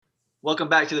Welcome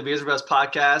back to the Beers and Bros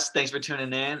podcast. Thanks for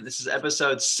tuning in. This is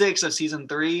episode 6 of season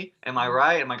 3. Am I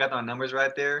right? Am I got the numbers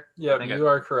right there? Yeah, you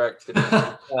are correct.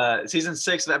 Season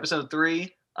 6 of episode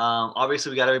 3. Obviously,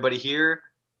 we got everybody here.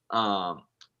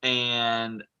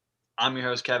 And I'm your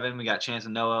host, Kevin. We got Chance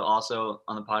and Noah also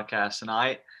on the podcast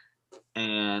tonight.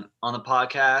 And on the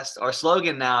podcast, our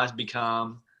slogan has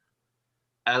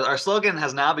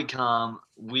now become,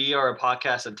 we are a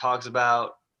podcast that talks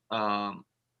about,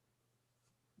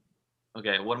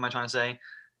 okay, what am I trying to say?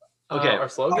 Okay, our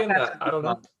slogan, I don't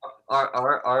know.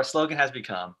 Our slogan has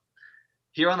become,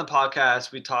 here on the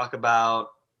podcast, we talk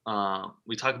about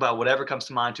whatever comes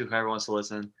to mind to whoever wants to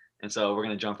listen. And so we're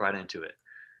going to jump right into it.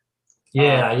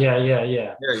 Yeah. There you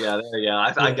go.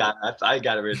 I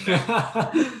got it written down.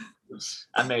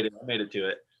 I made it to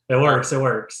it. It works.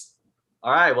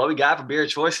 All right, what we got for beer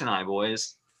choice tonight,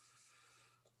 boys?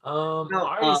 I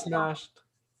already smashed.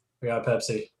 We got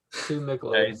Pepsi. 2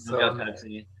 Michelobs. Okay, we got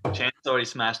Pepsi. Chance already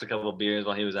smashed a couple of beers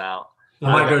while he was out. I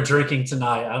might go drinking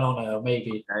tonight. I don't know,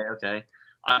 maybe. Okay.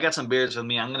 I got some beers with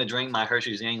me. I'm gonna drink my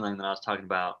Hershey's Yingling that I was talking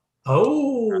about.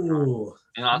 Oh.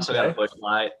 And I also got a Busch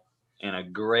Light and a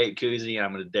great koozie, and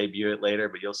I'm gonna debut it later,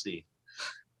 but you'll see.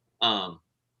 I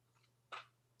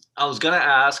was gonna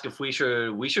ask if we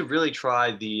should really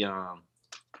try the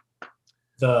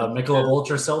Michelob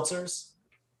Ultra seltzers.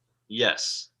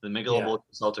 Yes, the Michelob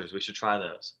Ultra seltzers. We should try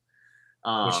those.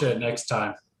 We should next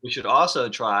time. We should also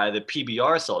try the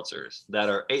PBR seltzers that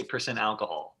are 8%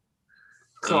 alcohol.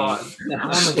 God, I'm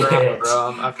on the ground,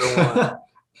 bro. After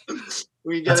one,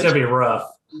 that's gonna be rough.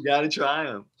 You gotta try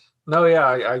them. No, yeah,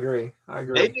 I agree.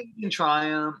 Maybe we can try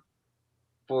them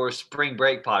for spring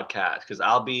break podcast because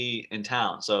I'll be in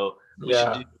town. So we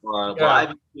should do our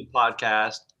live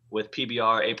podcast with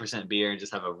PBR 8% beer and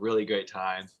just have a really great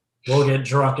time. We'll get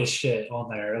drunk as shit on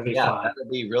there. It'll be fun. That would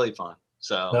be really fun.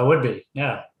 So that would be,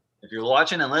 yeah. If you're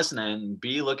watching and listening,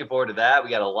 be looking forward to that. We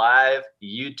got a live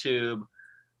YouTube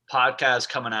podcast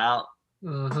coming out.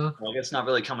 Mm-hmm. Well, I guess it's not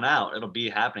really coming out. It'll be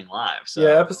happening live. So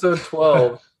yeah, episode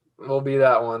 12 will be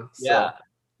that one. So. Yeah,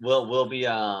 we'll be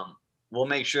we'll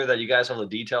make sure that you guys have the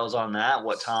details on that,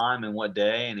 what time and what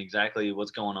day, and exactly what's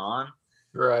going on.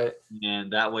 Right.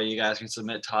 And that way you guys can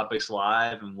submit topics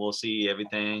live, and we'll see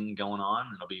everything going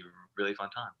on. It'll be a really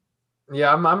fun time.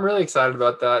 Yeah, I'm really excited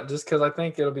about that just because I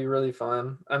think it'll be really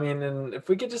fun. I mean, and if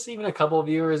we get just even a couple of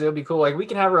viewers, it'll be cool. Like, we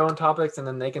can have our own topics, and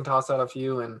then they can toss out a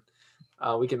few, and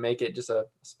we can make it just a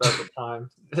special time.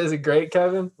 Is it great,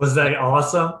 Kevin? Was that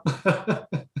awesome?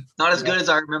 Not as good as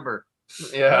I remember.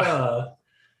 Yeah.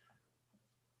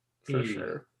 For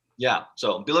sure. Yeah,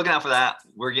 so be looking out for that.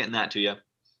 We're getting that to you.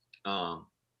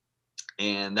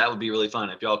 And that would be really fun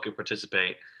if y'all could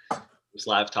participate. This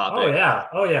live topic.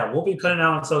 Oh yeah. We'll be putting it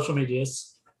out on social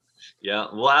medias. Yeah,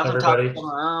 we'll have some topics on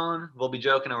our own. We'll be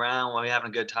joking around while we're having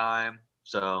a good time.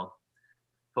 So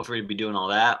feel free to be doing all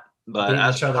that. But beating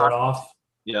each other off.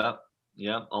 Yep.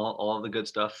 All the good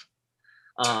stuff.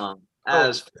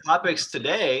 As for topics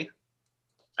today,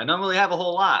 I don't really have a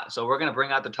whole lot, so we're gonna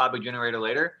bring out the topic generator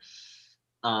later.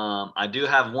 I do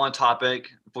have one topic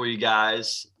for you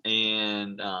guys,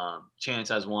 and Chance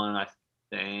has one, I think.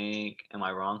 Am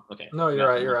I wrong? Okay. No, you're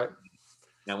right.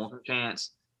 Got one from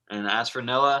Chance. And as for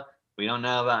Noah, we don't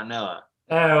know about Noah.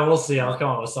 We'll see. I'll come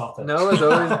up with something. Noah's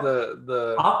always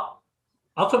the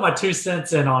I'll put my 2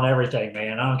 cents in on everything,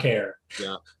 man. I don't care.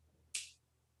 Yeah.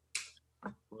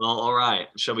 Well, all right.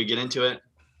 Shall we get into it?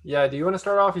 Yeah. Do you want to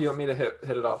start off, or you want me to hit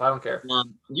it off? I don't care.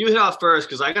 You hit off first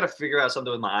because I got to figure out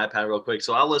something with my iPad real quick.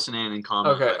 So I'll listen in and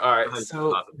comment. Okay. All right.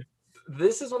 So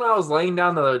this is when I was laying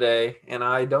down the other day, and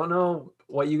I don't know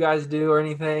what you guys do or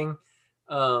anything.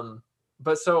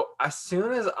 But so as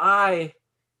soon as I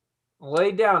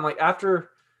laid down, like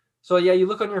you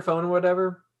look on your phone or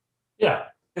whatever. Yeah.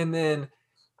 And then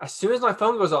as soon as my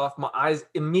phone goes off, my eyes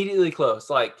immediately close.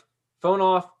 Like, phone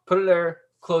off, put it there,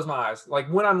 close my eyes. Like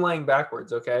when I'm laying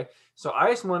backwards, okay? So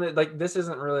I just wanted, like, this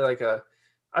isn't really like I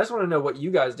just want to know what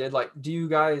you guys did. Like, do you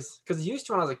guys, because used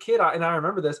to when I was a kid, and I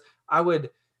remember this, I would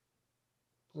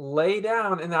lay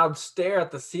down and I would stare at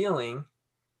the ceiling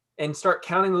and start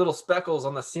counting the little speckles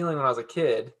on the ceiling when I was a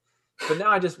kid. But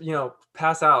now I just,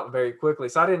 pass out very quickly.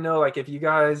 So I didn't know, like, if you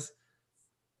guys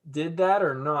did that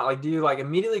or not. Like, do you, like,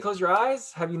 immediately close your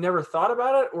eyes? Have you never thought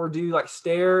about it? Or do you, like,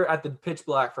 stare at the pitch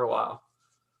black for a while?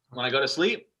 When I go to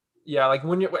sleep? Yeah, like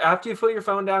after you put your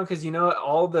phone down, because,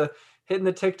 all the hitting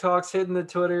the TikToks, hitting the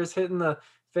Twitters, hitting the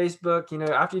Facebook,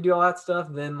 after you do all that stuff,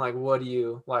 then, like, what do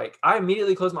you, like, I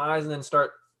immediately close my eyes and then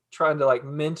start trying to, like,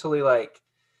 mentally, like,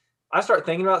 I start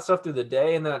thinking about stuff through the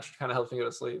day, and then it kind of helps me go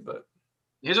to sleep. But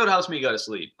here's what helps me go to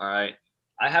sleep. All right,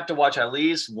 I have to watch at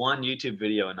least one YouTube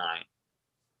video a night,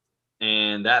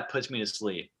 and that puts me to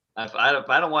sleep. If I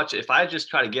don't watch it, if I just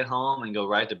try to get home and go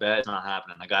right to bed, it's not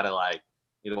happening. I gotta like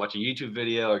either watch a YouTube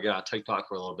video or get on TikTok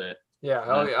for a little bit. Yeah,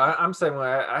 oh yeah, I'm same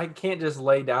way. I can't just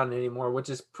lay down anymore, which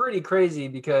is pretty crazy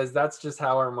because that's just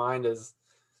how our mind is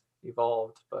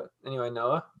evolved. But anyway,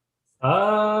 Noah.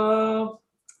 I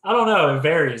don't know. It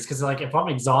varies because like if I'm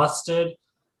exhausted,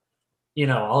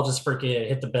 I'll just freaking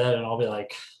hit the bed and I'll be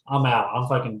like, I'm out. I'm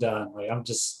fucking done. Like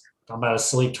I'm out of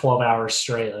sleep 12 hours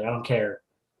straight. Like I don't care.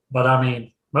 But I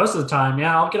mean, most of the time,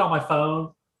 yeah, I'll get on my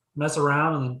phone, mess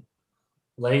around, and then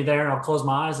lay there and I'll close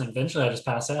my eyes and eventually I just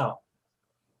pass out.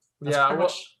 That's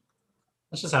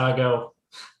that's just how I go.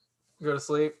 Go to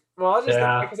sleep. Well, I was just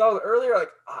Yeah. because I was earlier like,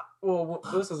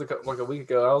 this was like a week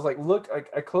ago. I was like, look,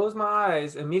 I closed my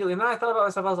eyes immediately, and then I thought about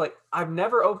myself. I was like, I've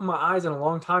never opened my eyes in a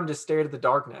long time, just stared at the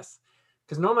darkness.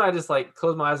 Because normally I just like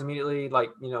close my eyes immediately, like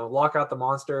lock out the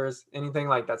monsters, anything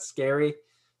like that's scary.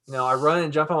 I run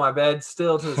and jump on my bed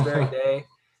still to this very day.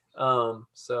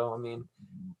 So I mean,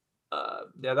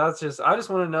 yeah, that's just. I just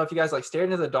want to know if you guys like stare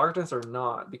into the darkness or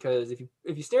not. Because if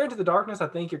you stare into the darkness, I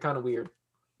think you're kind of weird.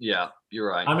 Yeah, you're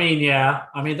right. I mean, yeah.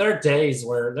 I mean, there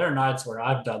are nights where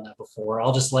I've done that before.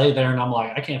 I'll just lay there and I'm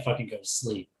like, I can't fucking go to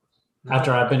sleep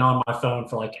after I've been on my phone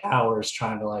for like hours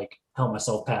trying to like help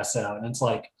myself pass out. And it's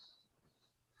like,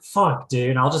 fuck,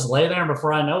 dude. I'll just lay there and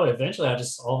before I know it, eventually I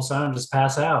just all of a sudden just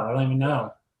pass out. I don't even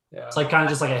know. Yeah. It's like kind of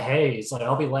just like a haze. Like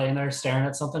I'll be laying there staring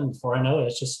at something before I know it.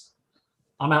 It's just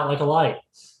I'm out like a light.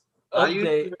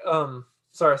 Update.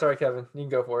 Sorry, Kevin. You can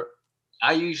go for it.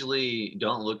 I usually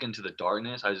don't look into the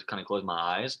darkness. I just kind of close my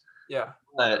eyes. Yeah.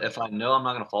 But if I know I'm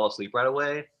not going to fall asleep right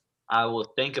away, I will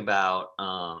think about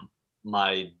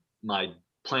my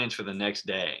plans for the next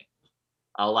day.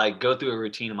 I'll like go through a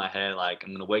routine in my head. Like I'm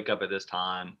going to wake up at this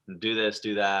time, do this,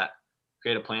 do that,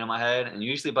 create a plan in my head. And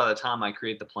usually by the time I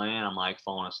create the plan, I'm like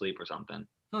falling asleep or something.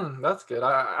 That's good.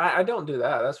 I don't do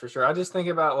that. That's for sure. I just think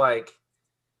about like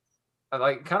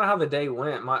kind of how the day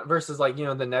went versus like,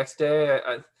 the next day,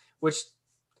 which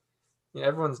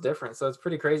everyone's different, so it's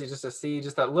pretty crazy just to see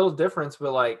just that little difference.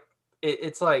 But like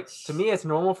it's like to me it's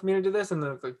normal for me to do this,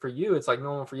 and like for you it's like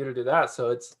normal for you to do that,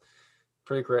 so it's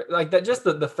pretty correct. Like that, just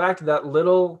the fact that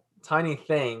little tiny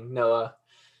thing, Noah,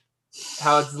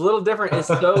 how it's a little different is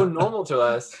so normal to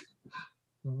us,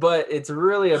 but it's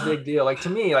really a big deal. Like to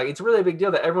me, like it's really a big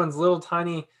deal that everyone's little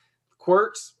tiny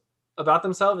quirks about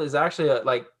themselves is actually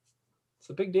it's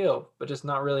a big deal, but just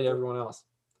not really everyone else.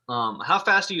 How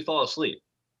fast do you fall asleep?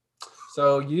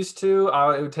 So used to,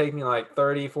 it would take me like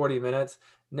 30, 40 minutes.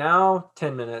 Now,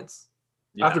 10 minutes.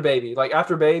 Yeah. After baby. Like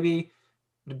after baby,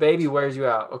 the baby wears you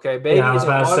out. Okay. Baby is an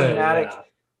automatic.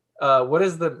 What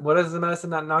is the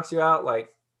medicine that knocks you out? Like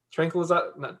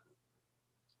tranquilizer?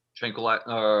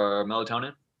 Or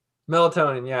melatonin?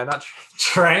 Melatonin, yeah, not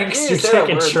Tranks. You're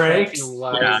taking Tranks.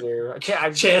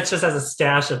 Yeah. Chance just has a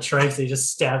stash of Tranks. He just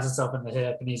stabs himself in the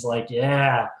hip, and he's like,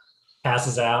 "Yeah,"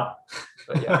 passes out.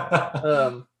 But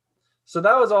yeah. So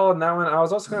that was all in that one. I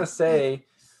was also going to say,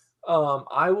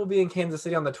 I will be in Kansas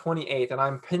City on the 28th, and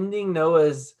I'm pending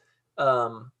Noah's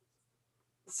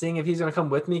seeing if he's going to come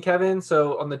with me, Kevin.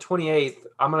 So on the 28th,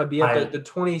 I'm going to be at the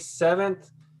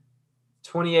 27th,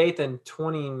 28th, and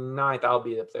 29th. I'll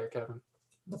be up there, Kevin.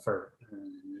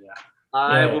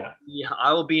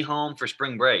 I will be home for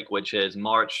spring break, which is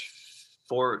March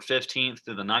 15th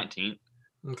to the 19th.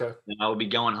 Okay. And I will be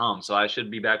going home, so I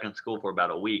should be back in school for about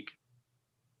a week.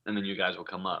 And then you guys will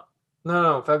come up.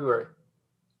 No, February.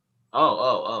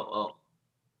 Oh.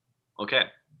 Okay.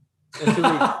 In 2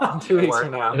 weeks. 2 weeks from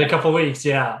now. In a couple weeks,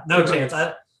 yeah. No chance.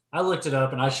 I looked it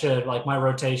up, and I should like my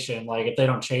rotation. Like if they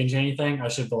don't change anything, I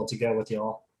should be able to go with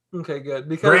y'all. Okay, good.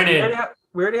 Because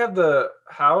we already have the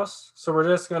house, so we're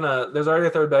just gonna. There's already a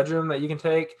third bedroom that you can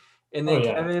take, and then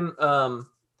Kevin,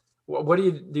 what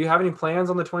do you have any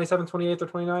plans on the 27th, 28th, or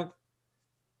 29th?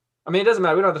 I mean, it doesn't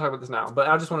matter. We don't have to talk about this now, but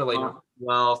I just want to let you know.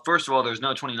 Well, first of all, there's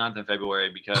no 29th in February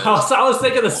because I was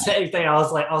thinking the same thing. I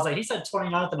was like, he said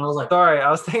 29th, and I was like, sorry, I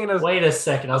was thinking of. Wait a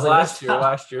second, I was last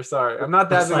year. Sorry, I'm not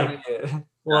that big of an idiot.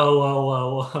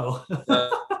 Whoa. So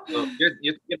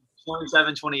you're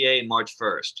 27, 28, March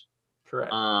 1st.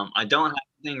 Correct. I don't have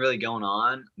anything really going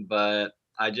on, but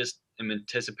I just am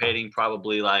anticipating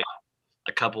probably like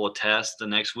a couple of tests the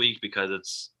next week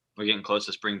because we're getting close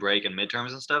to spring break and midterms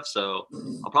and stuff. So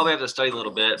I'll probably have to study a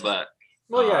little bit, but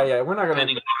we're not gonna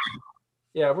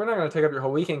take up your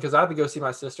whole weekend because I have to go see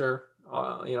my sister,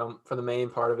 for the main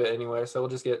part of it anyway. So we'll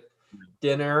just get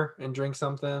dinner and drink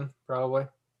something probably.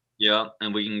 Yeah,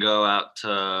 and we can go out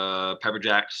to Pepper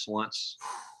Jack's once.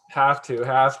 Have to.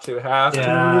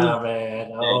 Yeah,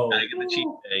 man. Oh, gotta get the cheap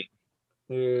day.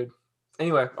 Dude.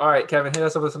 Anyway, all right, Kevin, hit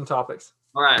us up with some topics.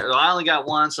 All right. Well, I only got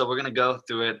one, so we're gonna go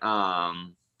through it.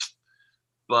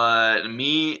 But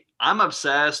me, I'm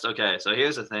obsessed. Okay, so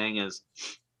here's the thing: is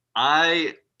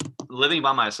I living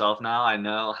by myself now. I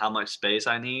know how much space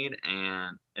I need,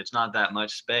 and it's not that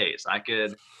much space. I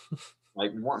could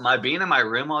like my being in my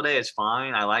room all day is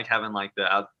fine. I like having like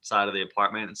the outside of the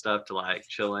apartment and stuff to like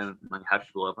chill in and like have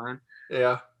people over in.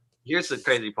 Yeah. Here's the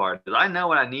crazy part: is I know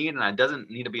what I need, and it doesn't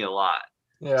need to be a lot.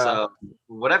 Yeah. So,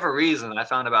 for whatever reason, I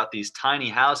found about these tiny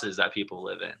houses that people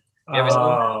live in. You ever seen them?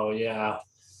 Oh yeah.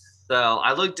 So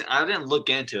I didn't look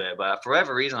into it, but for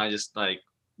whatever reason, I just like,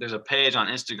 there's a page on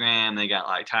Instagram. They got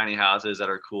like tiny houses that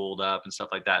are cooled up and stuff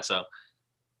like that. So,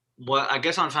 what I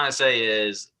guess what I'm trying to say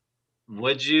is,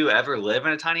 would you ever live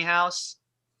in a tiny house?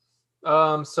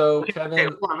 So Okay,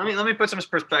 Kevin, hold on. Let me put some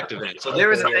perspective in. So Okay, there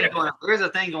was a yeah.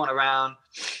 thing going around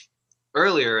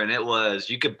earlier, and it was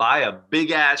you could buy a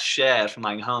big ass shed from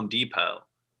like Home Depot,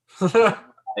 and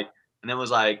it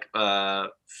was like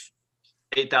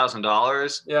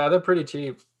 $8,000. yeah, they're pretty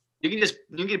cheap. You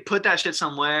could put that shit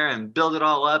somewhere and build it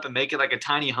all up and make it like a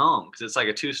tiny home because it's like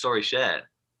a 2-story shed.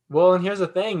 Well, and here's the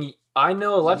thing. I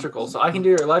know electrical, so I can do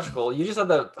your electrical. You just have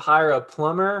to hire a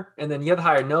plumber, and then you have to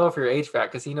hire Noah for your HVAC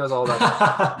because he knows all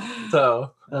that.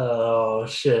 So, Oh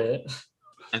shit.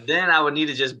 And then I would need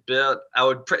to just build.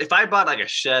 If I bought like a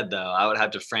shed though, I would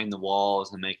have to frame the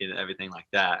walls and make it everything like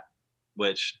that,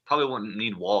 which probably wouldn't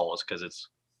need walls because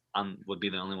would be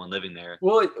the only one living there.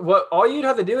 well, what all you'd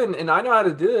have to do, and I know how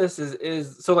to do this,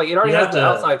 is so like it already You has have the to-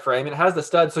 outside frame, it has the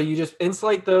stud, so you just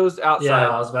insulate those outside. Yeah,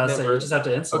 I was about to say you members. just have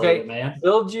to insulate Okay, it, man.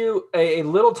 build you a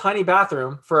little tiny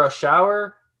bathroom for a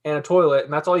shower and a toilet,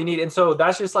 and that's all you need. And so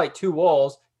that's just like 2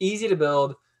 walls, easy to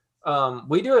build.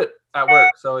 We do it at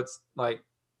work, so it's like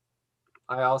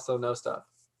I also know stuff,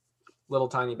 little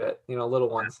tiny bit, little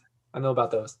ones. I know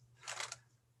about those.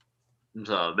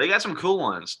 So they got some cool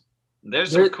ones.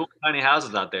 There's some There- cool tiny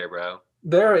houses out there, bro.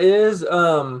 There is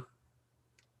a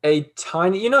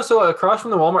tiny, so across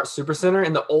from the Walmart Supercenter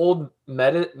in the old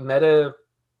Meta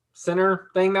Center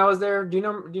thing that was there. Do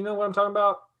you know what I'm talking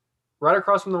about? Right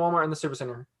across from the Walmart and the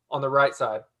Supercenter on the right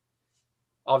side,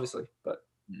 obviously. But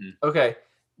okay,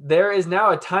 there is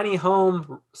now a tiny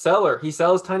home seller. He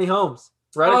sells tiny homes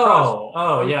right across.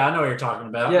 Oh yeah, I know what you're talking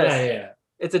about. Yes. Yeah.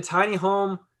 It's a tiny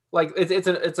home. Like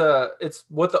it's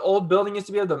what the old building used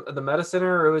to be, the Meta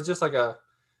Center. It was just like a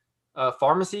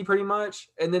pharmacy pretty much,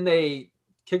 and then they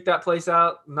kicked that place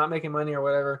out, not making money or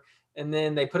whatever. And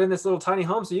then they put in this little tiny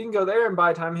home, so you can go there and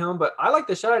buy a tiny home. But I like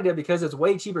the shed idea because it's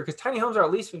way cheaper. Because tiny homes are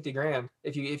at least $50,000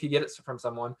 if you get it from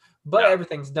someone, but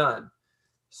everything's done.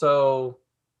 So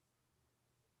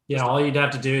All you'd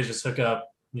have to do is just hook up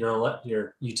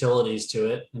your utilities to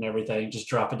it and everything. Just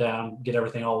drop it down, get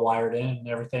everything all wired in and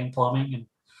everything, plumbing, and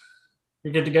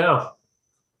you're good to go.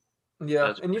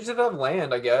 yeah, and you just have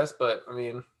land, I guess. But I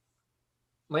mean,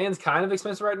 land's kind of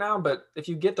expensive right now. But if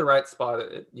you get the right spot,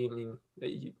 it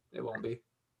won't be.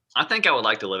 I think I would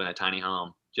like to live in a tiny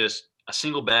home. Just a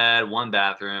single bed, 1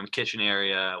 bathroom, kitchen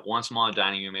area, 1 small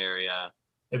dining room area.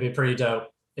 It'd be pretty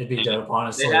dope. It'd be dope,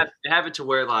 honestly. They have it to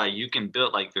where like you can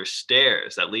build like there's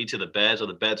stairs that lead to the beds or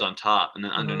the beds on top, and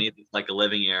then underneath is like a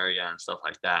living area and stuff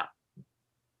like that.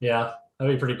 Yeah,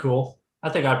 that'd be pretty cool. I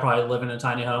think I'd probably live in a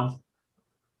tiny home.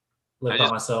 Live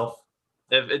by myself.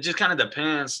 It just kind of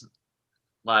depends,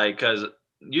 like, because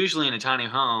usually in a tiny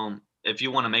home, if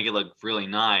you want to make it look really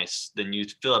nice, then you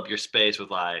fill up your space with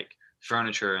like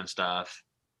furniture and stuff,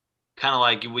 kind of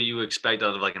like what you expect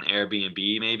out of like an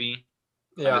Airbnb, maybe.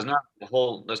 Yeah, There's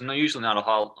usually not a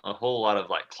whole lot of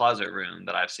like closet room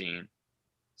that I've seen,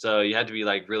 so you have to be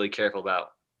like really careful about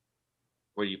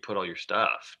where you put all your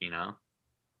stuff,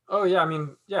 Oh yeah, I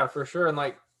mean, yeah, for sure. And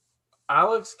like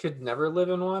Alex could never live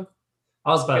in one.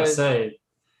 I was about to say,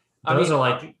 those are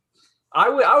like. I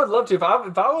would love to if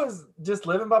I was just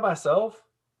living by myself,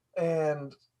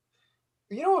 and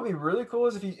what would be really cool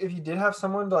is if you did have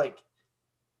someone I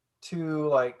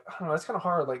don't know, it's kind of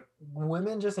hard, like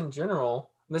women just in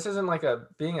general. This isn't like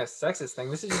being a sexist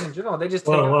thing. This is just in general. They just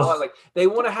take up a lot. Like they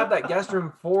want to have that guest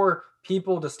room for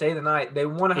people to stay the night. They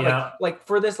want to have like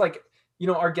for this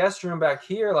our guest room back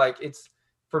here, like it's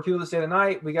for people to stay the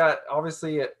night. We got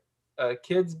obviously a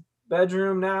kid's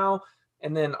bedroom now,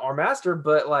 and then our master,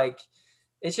 but like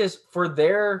it's just for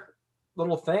their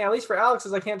little thing. At least for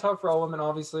Alex's, I can't talk for all women,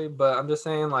 obviously, but I'm just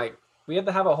saying like we have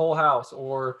to have a whole house,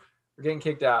 or we're getting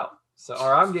kicked out. So,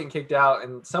 or I'm getting kicked out,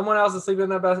 and someone else is sleeping in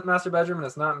that master bedroom, and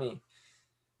it's not me.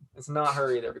 It's not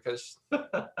her either, because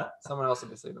someone else will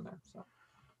be sleeping there. So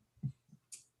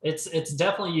It's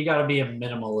definitely, you got to be a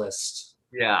minimalist.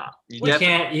 Yeah, you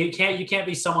can't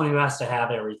be someone who has to have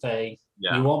everything.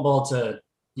 Yeah. You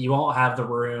won't have the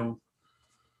room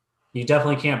you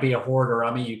definitely can't be a hoarder.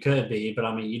 I mean, you could be, but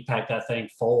I mean, you'd pack that thing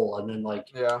full, and then like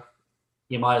Yeah.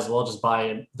 you might as well just buy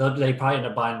it. They probably end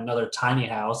up buying another tiny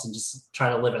house and just try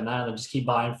to live in that, and just keep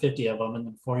buying 50 of them,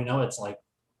 and before you know it, it's like,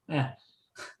 eh.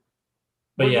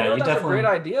 But Well, yeah, you that's definitely. a great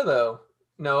idea though,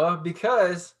 Noah,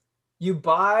 because you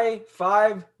buy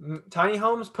 5 tiny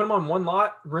homes, put them on one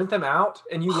lot, rent them out,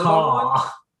 and you live on one.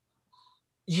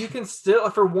 You can still,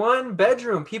 for 1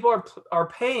 bedroom, people are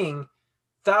paying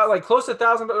like close to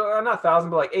 $1,000, not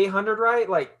 1,000, but like 800, right?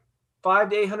 Like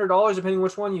 $500 to $800, depending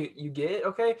which one you get.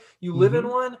 Okay, you live in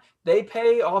one. They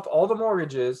pay off all the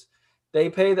mortgages, they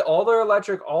pay all their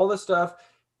electric, all the stuff,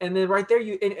 and then right there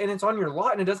and it's on your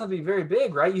lot, and it doesn't have to be very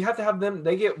big, right? You have to have them.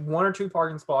 They get 1 or 2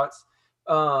 parking spots.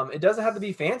 It doesn't have to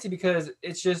be fancy because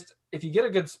it's just if you get a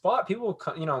good spot, people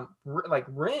like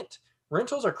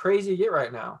rentals are crazy to get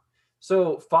right now.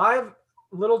 So 5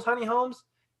 little tiny homes,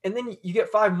 and then you get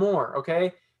 5 more,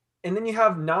 okay? And then you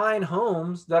have 9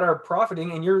 homes that are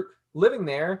profiting, and you're living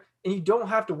there, and you don't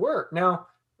have to work. Now,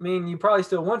 I mean, you probably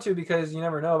still want to because you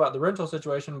never know about the rental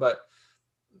situation, but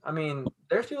I mean,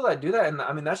 there's people that do that, and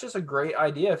I mean, that's just a great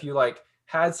idea. If you like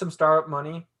had some startup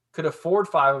money, could afford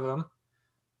 5 of them.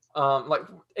 Like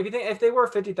if they were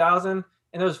 50,000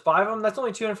 and there's 5 of them, that's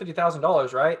only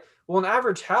 $250,000, right? Well, an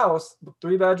average house,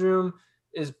 3 bedroom,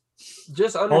 is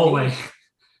just under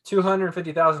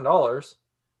 $250,000.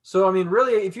 So I mean,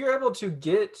 really, if you're able to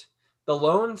get the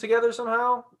loan together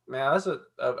somehow, man, that's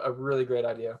a really great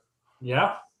idea.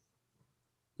 Yeah,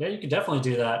 you could definitely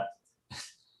do that.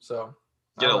 So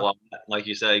get a lot, like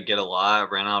you said, get a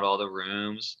lot, rent out all the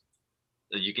rooms.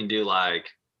 You can do like,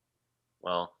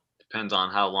 well, depends on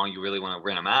how long you really want to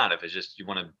rent them out. If it's just you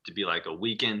want it to be like a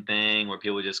weekend thing where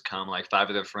people just come, like 5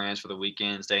 of their friends for the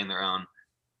weekend, stay in their own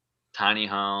tiny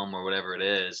home or whatever it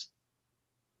is.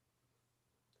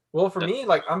 Well, for me,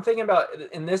 like I'm thinking about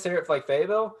in this area, like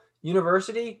Fayetteville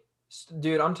University,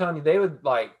 dude, I'm telling you, they would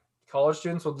like college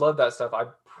students would love that stuff.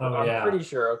 I'm pretty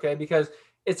sure, okay, because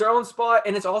it's their own spot,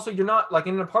 and it's also you're not like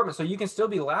in an apartment, so you can still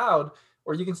be loud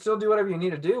or you can still do whatever you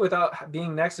need to do without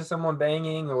being next to someone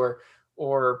banging or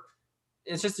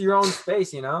it's just your own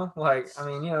space, you know. Like I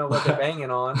mean, you know what they're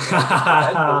banging on.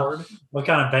 What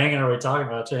kind of banging are we talking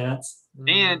about, Chance?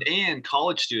 And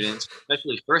college students,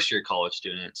 especially first year college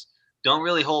students, don't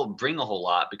really bring a whole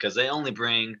lot because they only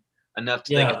bring enough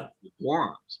to take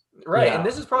dorms. Right, and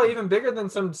this is probably even bigger than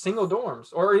some single dorms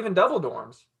or even double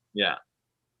dorms. Yeah.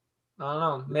 I don't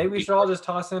know. Maybe we should all just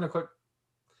toss in a quick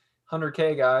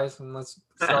 100K, guys, and let's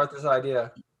start this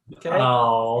idea. Okay.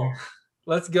 Oh.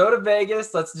 Let's go to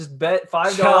Vegas. Let's just bet $5.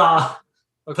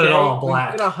 Okay. Put it all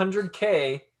black. We get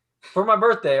 100K for my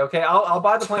birthday. Okay. I'll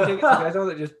buy the plane tickets. You guys know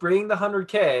that. Just bring the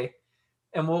 100K,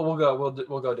 and we'll go.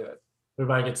 We'll go do it.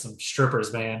 Everybody get some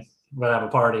strippers, man. We're gonna have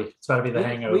a party. It's about to be the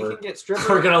hangover. We can get strippers.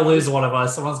 We're gonna lose one of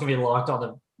us. Someone's gonna be locked on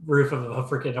the roof of a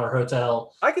freaking our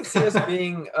hotel. I can see us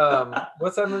being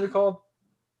what's that movie called?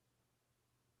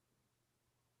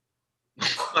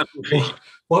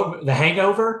 What, The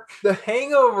Hangover? The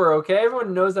Hangover, okay?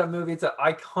 Everyone knows that movie. It's an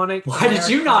iconic. Why did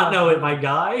you not know it, my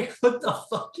guy? What the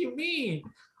fuck you mean?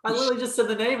 I literally just said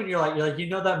the name and you're like, you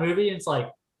know that movie? And it's like,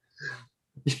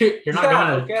 you're not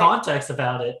going to context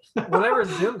about it. Whenever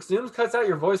Zoom cuts out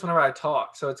your voice whenever I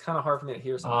talk, so it's kind of hard for me to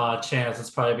hear something. Chance, it's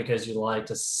probably because you like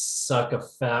to suck a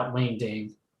fat wing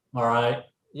ding. All right?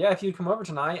 Yeah, if you come over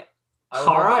tonight.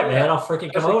 All right, man. I'll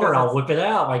freaking come over. I'll whip it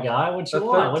out, my guy. What you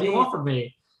want? What do you want from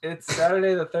me? It's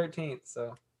Saturday the 13th,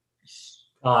 so.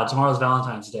 Tomorrow's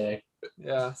Valentine's Day.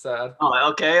 Yeah, sad. Oh,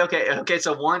 okay.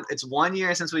 So it's 1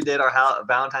 year since we did our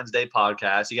Valentine's Day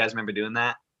podcast. You guys remember doing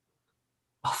that?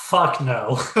 Oh, fuck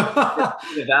no.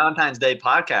 The Valentine's Day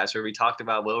podcast where we talked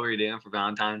about what we were doing for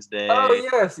Valentine's Day. Oh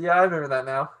yes, yeah, I remember that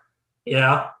now.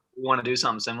 Yeah. You want to do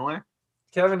something similar?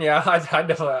 Kevin, yeah, I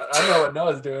know that. I know what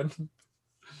Noah's doing.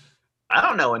 I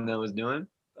don't know what Noah's doing.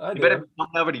 You better be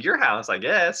coming over to your house, I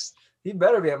guess. He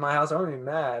better be at my house. I'm gonna be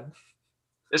mad.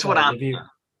 This is what I'm.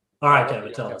 All right,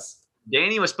 Kevin, tell us.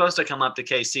 Danny was supposed to come up to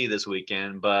KC this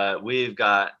weekend, but we've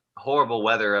got horrible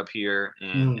weather up here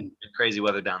and crazy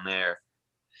weather down there.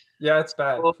 Yeah, it's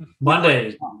bad. Well,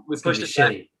 Monday, we pushed it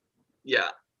back. Yeah,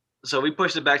 so we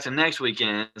pushed it back to next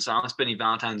weekend. So I'm spending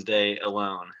Valentine's Day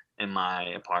alone in my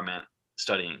apartment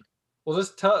studying. Well,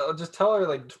 just tell her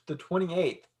like the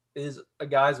 28th is a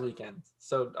guy's weekend.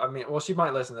 So I mean, well, she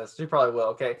might listen to this. She probably will.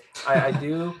 Okay, I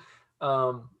do.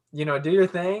 Do your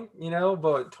thing.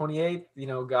 But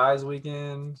 28th, guys'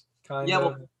 weekend kind of. Yeah,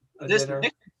 well,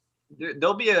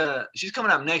 there'll be she's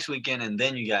coming up next weekend, and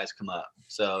then you guys come up.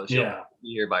 So she'll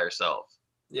be here by herself.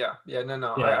 Yeah,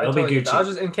 no. Yeah, I totally get that. I was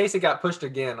just in case it got pushed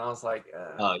again. I was like,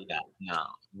 oh yeah, no,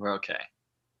 we're okay.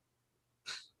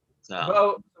 So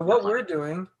Well, what we're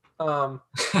doing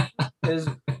is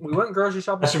we went grocery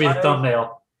shopping. That should be the Friday,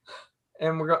 thumbnail.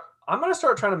 and I'm gonna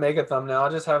start trying to make a thumbnail. I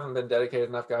just haven't been dedicated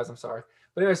enough, guys. I'm sorry.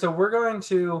 But anyway, so we're going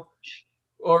to,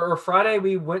 or Friday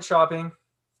we went shopping,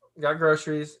 got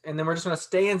groceries, and then we're just gonna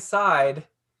stay inside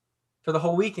for the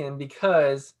whole weekend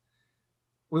because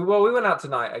we went out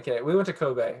tonight. Okay, we went to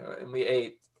Kobe and we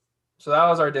ate. So that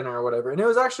was our dinner or whatever, and it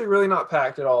was actually really not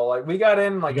packed at all. Like we got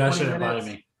in like You guys 20 should have minutes.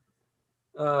 invited me.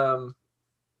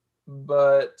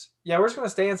 But yeah, we're just gonna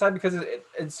stay inside because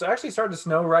it's actually starting to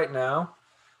snow right now.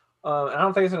 And I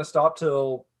don't think it's gonna stop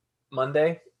till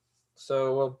Monday,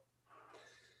 so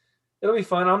it'll be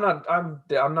fun. I'm not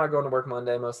going to work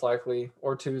Monday most likely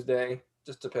or Tuesday.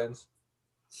 Just depends.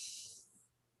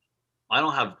 I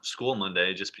don't have school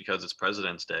Monday just because it's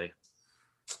President's Day.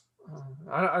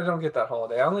 I don't get that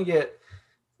holiday. I only get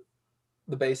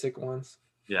the basic ones.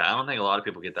 Yeah, I don't think a lot of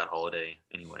people get that holiday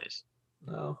anyways.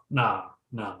 No. No.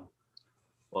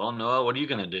 Well, Noah, what are you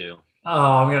gonna do?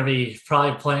 Oh, I'm gonna be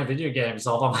probably playing video games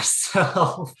all by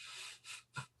myself,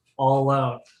 all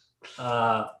alone.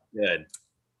 Good.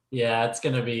 Yeah, it's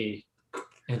gonna be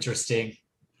interesting.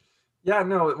 Yeah,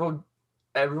 no. Well,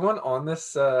 everyone on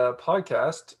this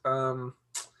podcast,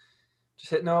 just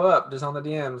hit Noah up, just on the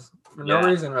DMs. For no Yeah.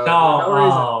 reason, really. No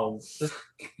reason. No.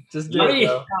 Just do Buddy. it,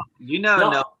 though. You know, No.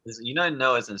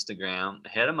 Noah's Instagram.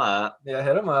 Hit him up. Yeah,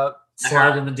 hit him up.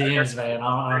 Slide in the DMs, man.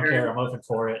 I don't care. I'm open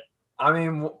for it. I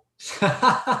mean,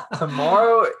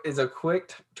 tomorrow is a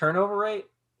quick turnover rate,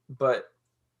 but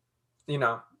you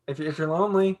know, if you're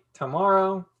lonely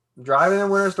tomorrow, driving in a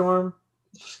winter storm.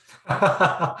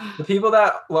 The people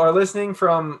that are listening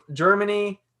from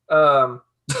Germany, wherever,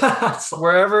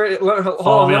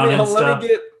 Follow me on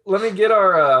Insta. let me get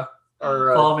our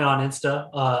Follow me on Insta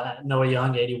at Noah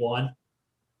Young 81.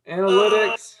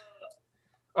 analytics.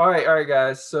 All right,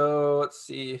 guys. So let's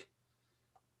see.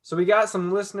 So we got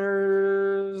some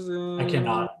listeners. I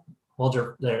cannot hold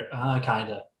your there.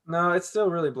 Kinda. No, it's still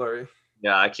really blurry.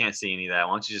 Yeah, I can't see any of that.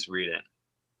 Why don't you just read it?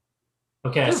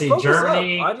 Okay, I Dude, see focus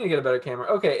Germany. up. I need to get a better camera.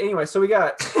 Okay, anyway, so we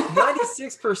got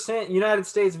 96% United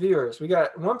States viewers. We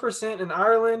got 1% in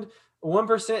Ireland,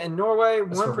 1% in Norway,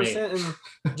 That's for 1%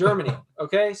 in Germany.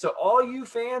 Okay, so all you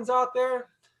fans out there,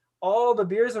 all the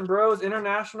Beers and Bros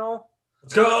International,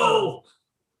 Let's go.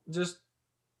 just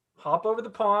hop over the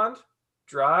pond,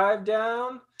 drive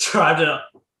down Drive to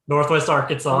Northwest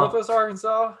Arkansas. Northwest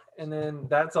Arkansas, and then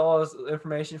that's all his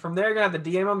information. From there, you're gonna have to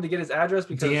DM him to get his address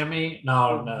because DM me?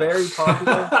 No, we're no. very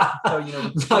popular. So you know,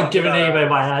 we Not can't giving get our anybody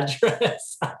my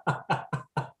address.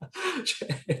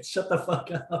 Shut the fuck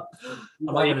up. I'm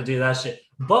not gonna do that shit.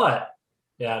 But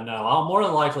yeah, no, I'll more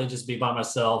than likely just be by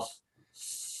myself.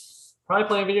 Probably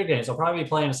playing video games. I'll probably be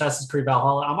playing Assassin's Creed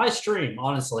Valhalla. I might stream,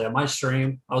 honestly. I might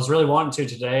stream. I was really wanting to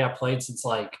today. I played since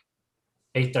like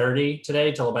 8:30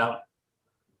 today till about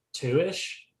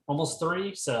 2-ish, almost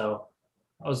 3. So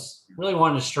I was really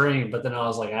wanting to stream, but then I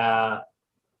was like,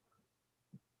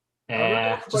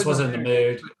 just wasn't in the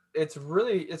mood. It's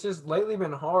just lately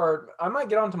been hard. I might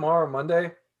get on tomorrow,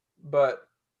 Monday, but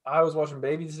I was watching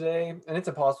Baby today, and it's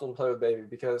impossible to play with Baby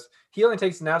because he only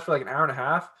takes naps for like an hour and a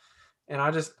half, and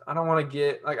I don't want to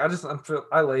get like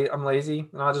I'm lazy,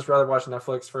 and I'd just rather watch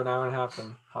Netflix for an hour and a half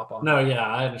than hop on. No, yeah,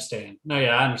 I understand.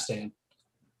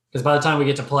 Because by the time we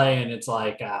get to play, and it's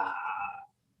like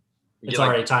it's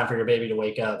already time for your baby to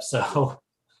wake up. So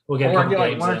we'll get a or I couple get like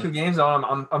games 1 or in. 2 games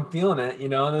on. I'm feeling it, you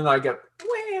know, and then I get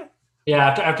Yeah,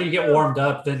 after you get warmed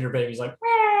up, then your baby's like,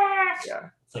 yeah.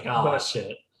 it's like, oh But-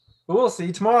 shit. But we'll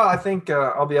see. Tomorrow, I think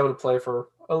I'll be able to play for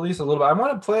at least a little bit. I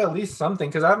want to play at least something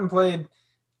because I haven't played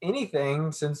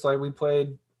anything since like we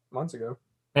played months ago.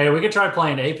 Hey, we could try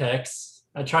playing Apex.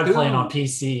 I tried Dude. playing on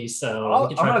PC, so I'm we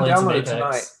could try gonna playing some download it Apex.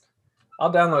 tonight.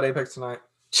 I'll download Apex tonight.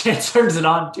 Chance turns it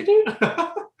on.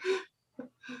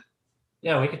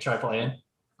 Yeah, we could try playing.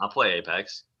 I'll play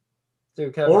Apex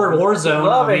Dude, Kevin, Or I Warzone.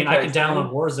 love I mean, I Apex, could download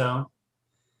man. Warzone.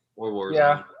 or Warzone.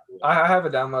 Yeah. I have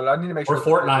it downloaded. I need to make Or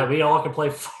sure. Fortnite. We all could play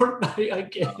Fortnite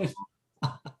again.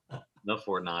 No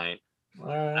Fortnite. All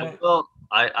right.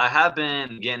 I have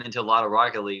been getting into a lot of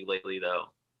Rocket League lately, though.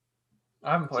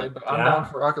 I haven't played, but I'm Yeah. down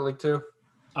for Rocket League too.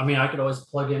 I mean, I could always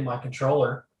plug in my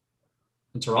controller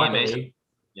into Rocket Mason. League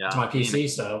Yeah. to my me and- PC.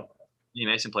 So Me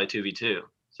and Mason play 2v2,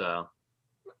 so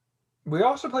We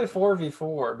also play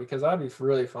 4v4 because that'd be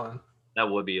really fun. that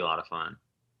would be a lot of fun.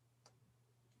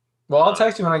 Well, I'll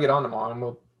text you when I get on tomorrow, and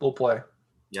we'll play.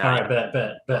 Yeah. all right,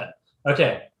 bet.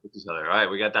 Okay. with each other. All right,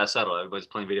 we got that settled. Everybody's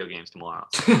playing video games tomorrow.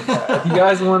 If you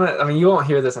guys want to, I mean, you won't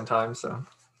hear this in time, so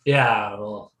Yeah,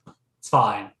 well, it's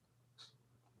fine.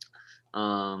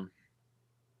 Any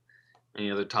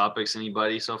other topics?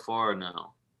 Anybody so far or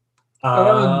no?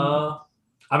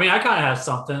 I mean, I kind of have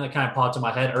something that kind of popped in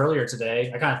my head earlier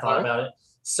today. I kind of thought Alright. about it.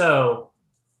 So,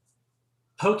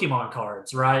 Pokemon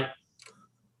cards, right?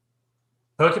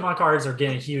 Pokemon cards are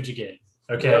getting huge again.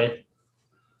 Okay.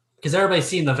 Because everybody's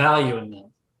seeing the value in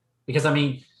them. Because, I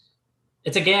mean,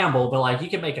 it's a gamble, but like you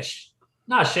can make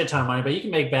not a shit ton of money, but you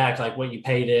can make back like what you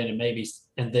paid in and maybe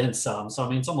and then some. So I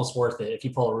mean, it's almost worth it if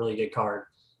you pull a really good card.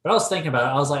 But I was thinking about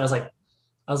it.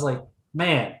 I was like,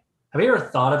 man, have you ever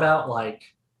thought about like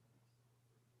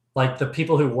the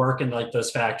people who work in like those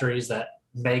factories that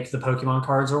make the Pokemon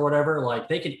cards or whatever? Like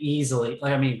they could easily,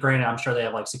 like I mean, granted, I'm sure they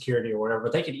have like security or whatever,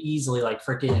 but they could easily like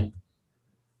freaking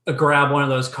grab one of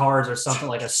those cards or something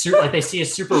like a super, like they see a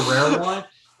super rare one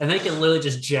and they can literally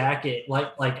just jack it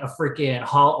like a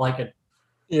freaking like a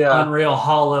Yeah. Unreal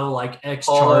Hollow like X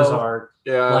Hollow. Charizard,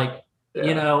 Yeah. like Yeah.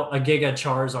 you know, a Giga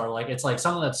Charizard, like it's like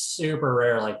something that's super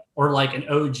rare, like or like an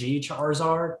OG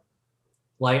Charizard.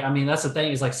 Like, I mean, that's the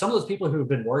thing is like some of those people who've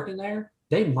been working there,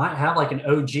 they might have like an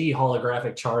OG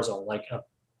holographic Charizard, like a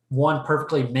one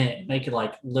perfectly mint. And they could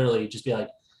like literally just be like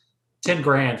 10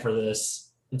 grand for this.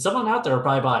 And someone out there will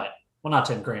probably buy it. Well, not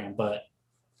 10 grand, but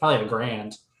probably a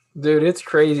grand. Dude, it's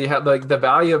crazy how like the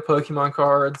value of Pokemon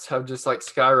cards have just like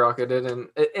skyrocketed, and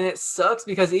it sucks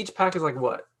because each pack is like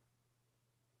what,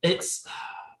 It's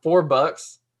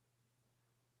 $4?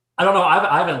 I don't know.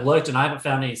 I haven't looked and I haven't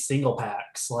found any single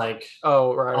packs. Like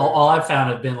Oh, right. all I've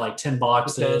found have been like 10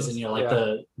 boxes and Tens, you know, like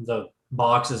yeah. the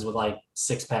boxes with like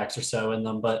 6 packs or so in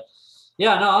them. But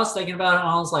yeah, no, I was thinking about it and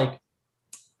I was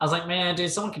like, man,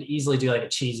 dude, someone could easily do like a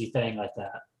cheesy thing like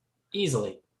that.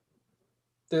 Easily.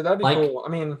 Dude, that'd be Like, cool. I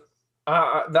mean,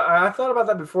 I thought about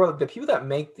that before. Like the people that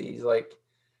make these, like,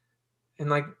 and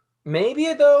like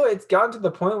maybe though it's gotten to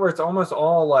the point where it's almost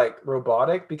all like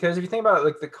robotic. Because if you think about it,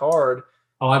 like the card,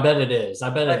 oh, I bet it is. I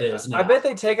bet it is I now. bet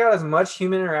they take out as much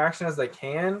human interaction as they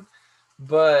can.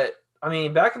 But I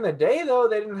mean, back in the day though,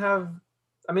 they didn't have.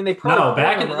 I mean, they probably No,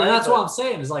 back in them, and that's right? what I'm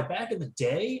saying is like back in the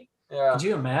day, Yeah, could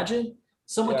you imagine?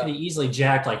 Someone yeah. could have easily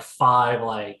jacked like 5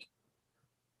 like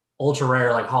ultra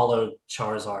rare like hollow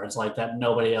Charizards like that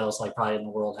nobody else like probably in the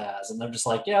world has. And they're just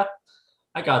like, yeah,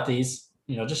 I got these,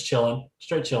 you know, just chilling,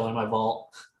 straight chilling in my vault.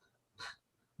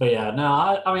 But yeah, no,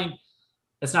 I mean,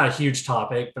 it's not a huge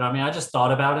topic, but I mean, I just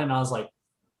thought about it and I was like,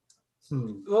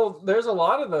 Well, there's a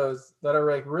lot of those that are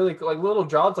like really like little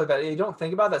jobs like that you don't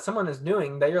think about that someone is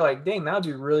doing that you're like, dang, that'd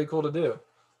be really cool to do.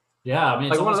 yeah, I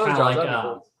mean, it's Like one of almost those kind of jobs, like, that'd be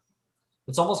cool.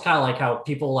 it's almost kind of like how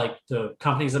people like the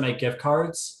companies that make gift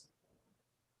cards,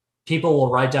 people will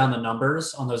write down the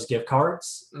numbers on those gift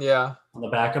cards Yeah. on the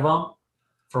back of them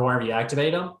for whenever you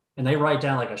activate them. And they write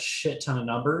down like a shit ton of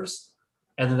numbers.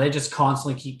 And then they just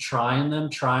constantly keep trying them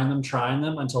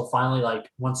until finally, like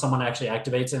once someone actually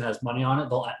activates it and has money on it,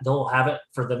 they'll have it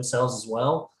for themselves as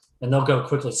well, and they'll go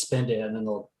quickly spend it, and then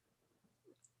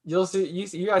You'll see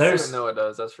you guys see what Noah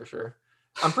does, that's for sure.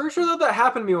 I'm pretty sure that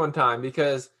happened to me one time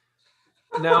because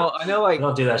now I know like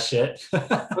they'll do that shit.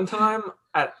 one time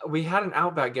we had an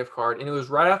Outback gift card and it was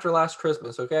right after last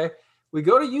Christmas, okay? We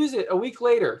go to use it a week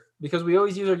later because we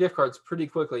always use our gift cards pretty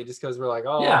quickly just because we're like,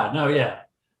 oh Yeah, no, yeah.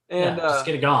 and Yeah, just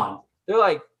get it gone. they're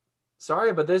like,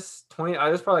 sorry, but this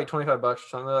was probably like $25 or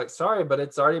something. They're like, sorry, but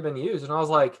it's already been used. And I was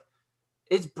like,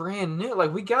 it's brand new.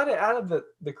 Like we got it out of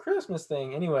the Christmas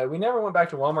thing. Anyway, we never went back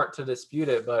to Walmart to dispute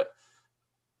it, but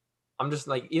I'm just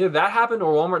like, either that happened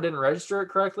or Walmart didn't register it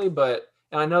correctly. But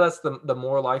and I know that's the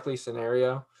more likely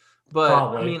scenario. But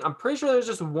Probably. I mean, I'm pretty sure there's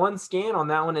just one scan on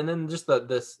that one, and then just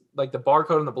this like the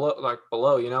barcode on the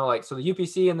below, you know, like so the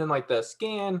UPC and then like the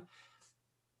scan.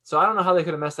 So I don't know how they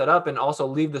could have messed that up and also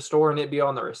leave the store and it be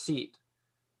on the receipt.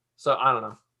 So I don't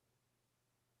know.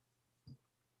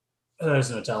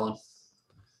 There's no telling.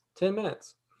 10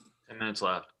 minutes. 10 minutes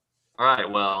left. All right.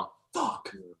 Well,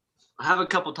 Fuck. I have a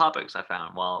couple topics I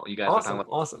found while you guys are talking about.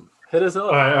 Awesome. Hit us up.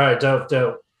 All right,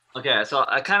 dope. Okay, so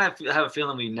I kind of have a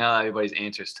feeling we know everybody's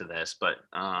answers to this, but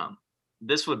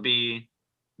this would be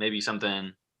maybe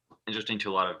something interesting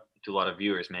to a lot of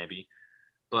viewers, maybe.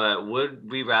 But would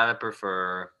we rather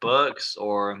prefer books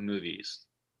or movies?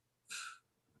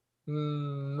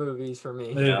 Movies for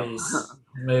me.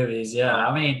 Movies. Yeah.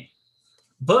 I mean,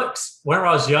 books. When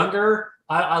I was younger,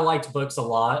 I liked books a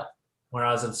lot. When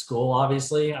I was in school,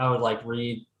 obviously, I would like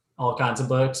read all kinds of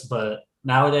books. But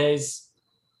nowadays,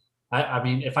 I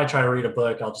mean, if I try to read a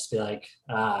book, I'll just be like,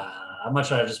 I'd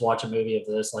much rather just watch a movie of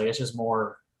this. Like, it's just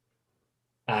more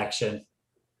action.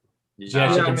 You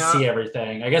actually can see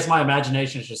everything. I guess my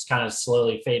imagination is just kind of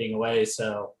slowly fading away.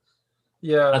 So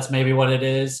yeah, that's maybe what it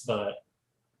is. But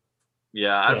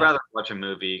yeah, I'd rather watch a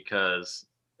movie because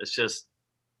it's just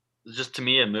to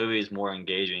me, a movie is more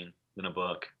engaging than a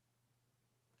book.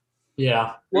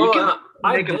 Yeah. You Well, can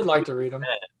I make 'em did like to read them.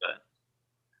 bad, but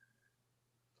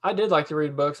I did like to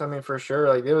read books. I mean, for sure.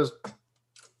 Like it was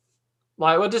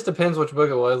like, well, it just depends which book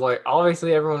it was. Like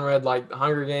obviously everyone read like The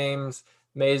Hunger Games,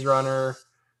 Maze Runner.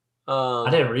 I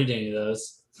didn't read any of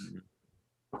those.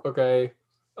 Okay.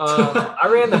 I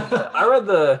read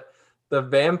the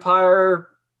Vampire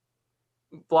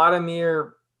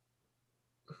Vladimir.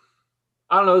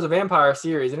 I don't know. It was a vampire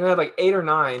series, and it had like 8 or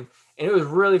 9, and it was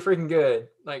really freaking good.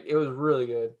 Like it was really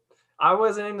good. I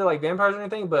wasn't into like vampires or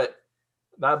anything, but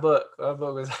that book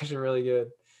was actually really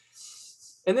good.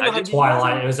 And then I like, did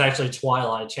Twilight. It was actually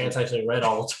Twilight. Chance actually read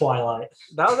all of Twilight.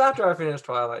 that was after I finished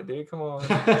Twilight, dude. Come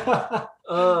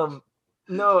on.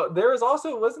 No, there was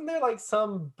also wasn't there like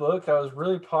some book that was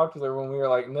really popular when we were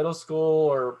like middle school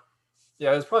or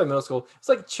yeah, it was probably middle school. It's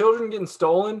like children getting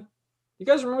stolen. You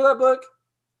guys remember that book?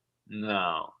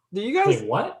 no. Do you guys? Wait,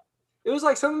 what? It was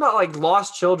like something about like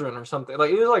lost children or something.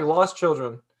 Like it was like lost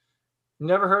children. You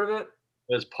never heard of it?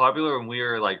 It was popular when we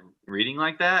were like reading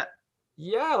like that.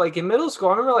 Yeah, like in middle school,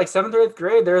 I remember like 7th or 8th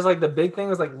grade. There was like the big thing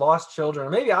was like lost children. Or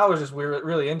maybe I was just weird,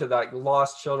 really into that like,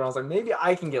 lost children. I was like, maybe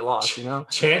I can get lost, you know?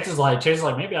 Chance is like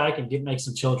maybe I can make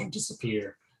some children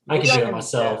disappear. I Maybe can do it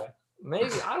myself. yeah,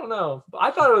 maybe I don't know. But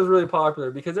I thought it was really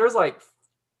popular because there was like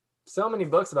so many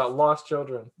books about lost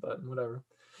children. But whatever.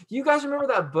 You guys remember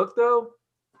that book though,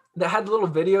 that had little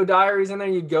video diaries in there?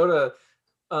 You'd go to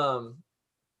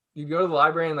the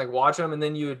library and like watch them, and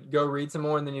then you would go read some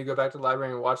more, and then you go back to the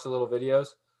library and watch the little videos.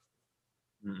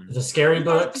 Mm-mm. The scary You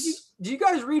guys- books. do you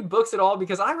guys read books at all?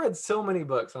 Because I read so many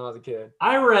books when I was a kid.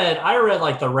 I read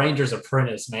like the Ranger's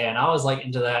Apprentice, man. I was like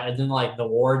into that, and then like the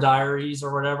War Diaries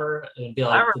or whatever. It'd be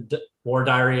like the War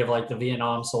Diary of like the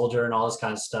Vietnam soldier and all this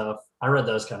kind of stuff. I read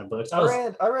those kind of books.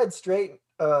 I read straight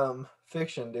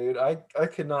fiction, dude. I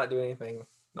could not do anything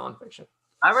nonfiction.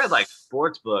 I read like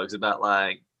sports books about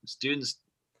like students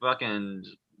fucking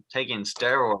taking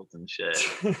steroids and shit.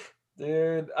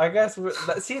 Dude, I guess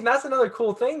see that's another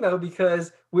cool thing though,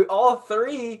 because we all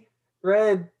three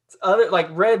read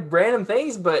read random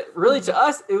things, but really to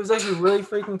us it was actually really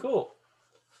freaking cool.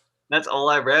 That's all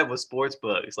I read was sports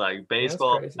books, like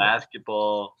baseball, crazy.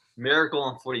 basketball, Miracle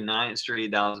on 49th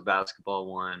Street. That was a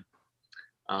basketball one.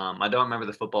 I don't remember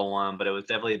the football one, but it was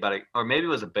definitely about or maybe it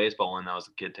was a baseball one that was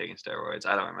a kid taking steroids.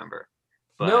 I don't remember.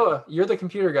 But Noah, you're the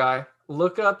computer guy.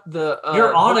 Look up the.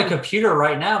 You're on a computer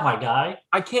right now, my guy.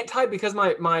 I can't type because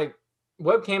my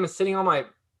webcam is sitting on my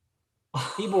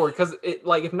keyboard because it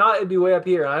like if not it'd be way up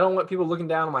here and I don't want people looking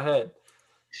down on my head.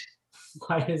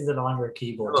 Why is it on your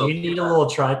keyboard? Do you need a little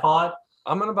tripod?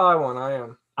 I'm gonna buy one. I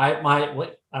am. I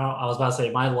was about to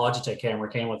say my Logitech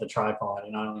camera came with a tripod,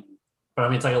 but I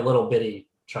mean it's like a little bitty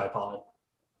tripod.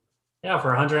 Yeah,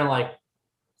 for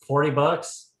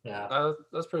 $140. Yeah,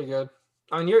 That's pretty good.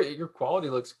 I mean your quality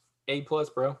looks A+,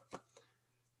 bro.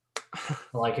 I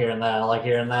like hearing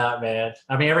that, man.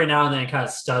 I mean, every now and then it kind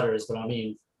of stutters, but I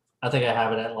mean, I think I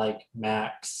have it at like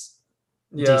max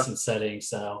decent settings.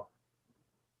 So,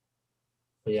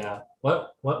 but yeah,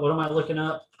 what am I looking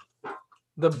up?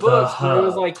 The books where it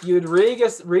was like you'd read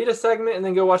a segment and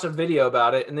then go watch a video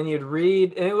about it, and then you'd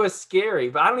read, and it was scary.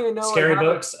 But I don't even know scary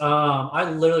books. I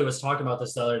literally was talking about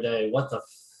this the other day. What the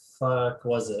fuck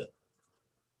was it?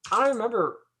 I don't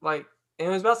remember. Like, and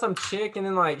it was about some chick, and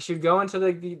then like she'd go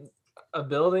into a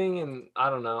building, and I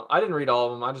don't know. I didn't read all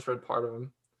of them. I just read part of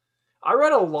them. I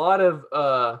read a lot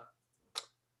of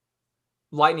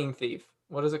Lightning Thief.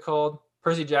 What is it called?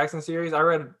 Percy Jackson series. I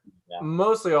read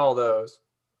mostly all those.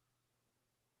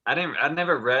 I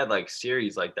never read like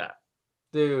series like that.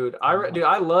 Dude,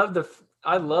 I love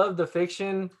the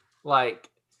fiction, like,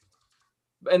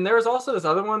 and there was also this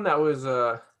other one that was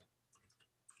I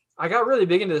got really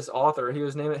big into this author.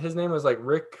 His name was like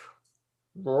Rick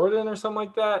Riordan or something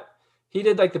like that. He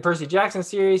did like the Percy Jackson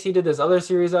series. He did this other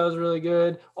series that was really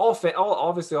good.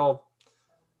 Obviously all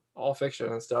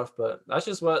fiction and stuff, but that's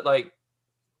just what like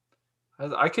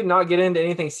I could not get into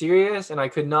anything serious, and I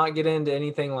could not get into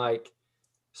anything like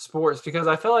sports because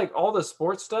I feel like all the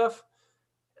sports stuff,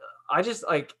 I just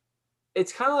like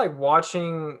it's kind of like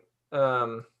watching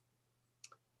I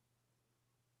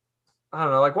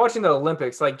don't know, like watching the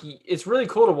Olympics. Like it's really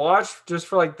cool to watch just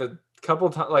for like the couple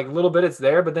times, like little bit it's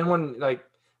there, but then when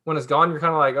it's gone, you're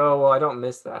kind of like, oh well, I don't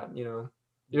miss that, you know.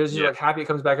 You're just like happy it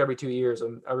comes back every 2 years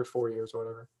and every 4 years or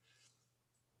whatever.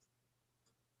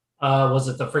 Was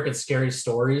it the freaking Scary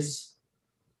Stories?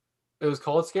 It was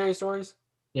called Scary Stories?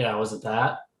 Yeah, was it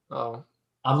that? Oh.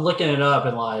 I'm looking it up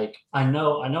and like I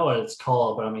know what it's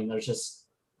called, but I mean there's just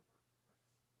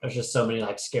so many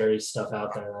like scary stuff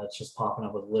out there that's just popping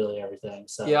up with literally everything.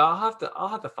 So yeah, I'll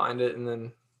have to find it and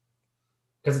then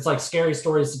because it's like scary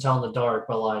stories to tell in the dark,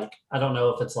 but like I don't know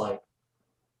if it's like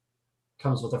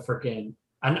comes with a freaking.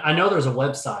 I know there's a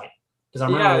website because I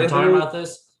remember Yeah, we were talking there- about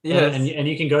this. Yes. And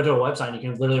you can go to a website and you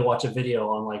can literally watch a video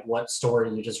on like what story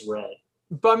you just read.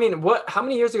 But I mean, how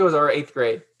many years ago was our 8th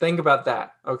grade? Think about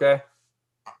that, okay?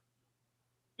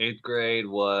 8th grade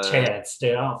was Chance,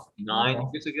 dude. 9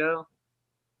 years ago.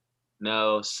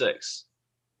 No, 6.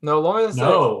 No, longer than 6.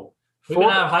 No, we've been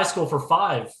 4 out of high school for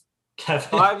 5. Kevin.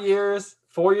 5 years,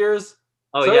 4 years.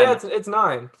 Oh So yeah, it's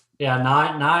 9. Yeah,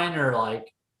 nine or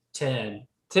like 10.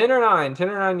 10 or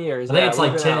 9 years. I think Yeah, it's we've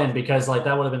like been 10 out. because like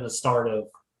that would have been the start of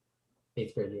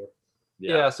 8th grade year.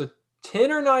 Yeah, so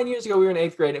 10 or 9 years ago, we were in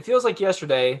 8th grade. It feels like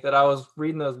yesterday that I was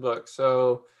reading those books.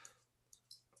 So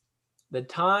the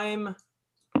time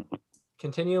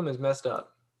continuum is messed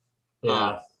up.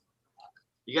 Yeah.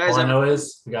 You guys All I ever? know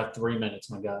is we got 3 minutes,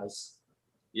 my guys.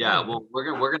 Yeah, well, we're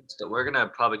gonna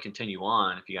probably continue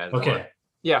on if you guys want. Okay.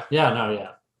 Yeah. Yeah, no,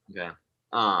 yeah. Okay.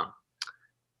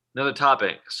 Another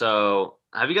topic. So,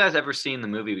 have you guys ever seen the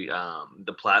movie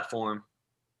The Platform?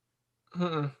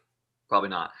 Mm-mm. Probably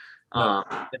not. No.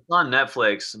 It's on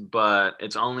Netflix, but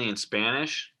it's only in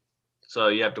Spanish, so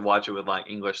you have to watch it with like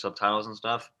English subtitles and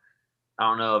stuff. I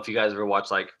don't know if you guys ever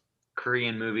watch like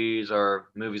Korean movies or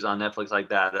movies on Netflix like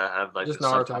that have like Just the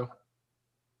subtitles. Naruto.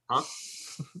 Huh?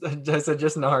 I said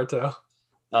just Naruto.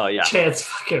 Oh yeah. Chance,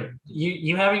 fucking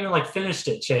you haven't even like finished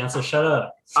it, Chance. So shut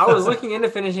up. I was looking into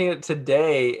finishing it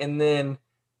today, and then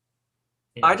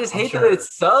Yeah, I just I'm hate sure. that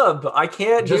it's sub. I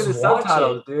can't Just do the watch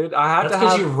subtitles, it. dude. I have That's to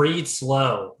because have. you read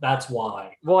slow. That's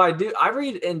why. Well, I do. I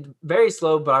read in very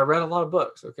slow, but I read a lot of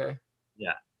books. Okay.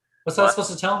 What's What? that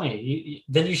supposed to tell me?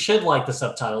 Then you should like the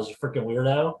subtitles, you freaking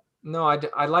weirdo. No,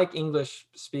 I like English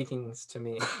speakings to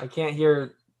me. I can't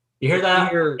hear. You hear that,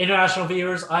 Hear- international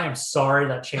viewers? I am sorry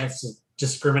that Chance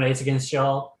discriminates against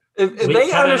y'all. If We- they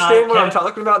Kevin and understand I- what I'm Kevin-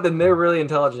 talking about, then they're really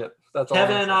intelligent. That's all.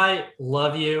 Kevin I'm and saying. I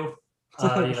love you.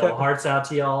 Hearts out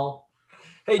to y'all.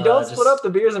 Hey, don't split just- up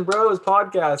the Beers and Bros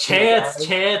podcast. guys.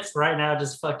 Chance right now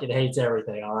just fucking hates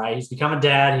everything. All right, he's become a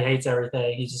dad. He hates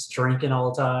everything. He's just drinking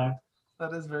all the time.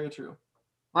 That is very true.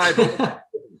 All right. But,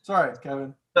 Sorry,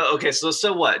 Kevin. okay,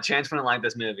 so what? Chance wouldn't like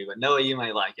this movie, but Noah, you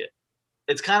might like it.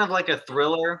 It's kind of like a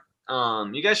thriller.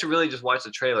 You guys should really just watch the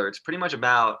trailer. It's pretty much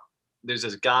about there's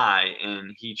this guy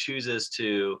and he chooses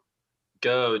to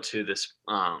go to this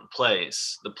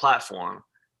place, the platform,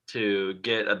 to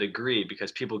get a degree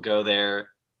because people go there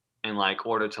in like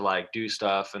order to like do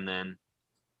stuff, and then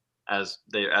as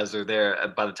they're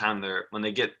there, by the time when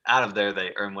they get out of there,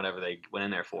 they earn whatever they went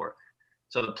in there for.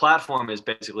 So the platform is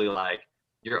basically like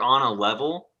you're on a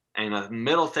level, and a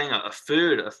middle thing, a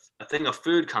thing of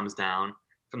food comes down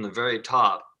from the very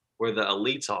top where the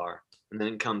elites are, and then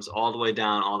it comes all the way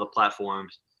down all the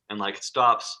platforms, and like it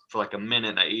stops for like a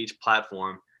minute at each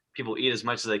platform. People eat as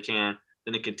much as they can,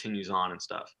 then it continues on and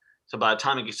stuff. So by the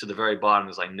time it gets to the very bottom,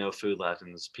 there's like no food left, and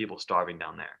there's people starving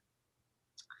down there.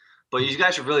 But you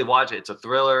guys should really watch it. It's a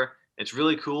thriller. It's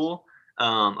really cool.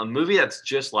 A movie that's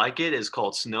just like it is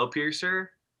called Snowpiercer.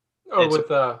 Oh,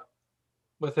 It's-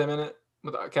 with him in it,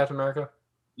 with Captain America.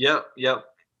 Yep.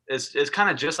 It's kind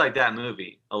of just like that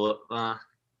movie.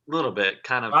 Little bit,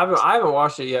 kind of. I haven't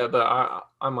watched it yet, but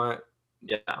I might.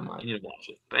 Yeah, might. you need to watch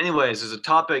it. But anyways, there's a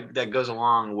topic that goes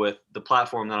along with the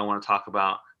platform that I want to talk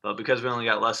about. But because we only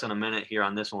got less than a minute here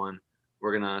on this one,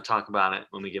 we're gonna talk about it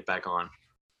when we get back on.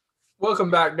 Welcome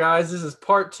back, guys. This is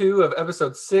part 2 of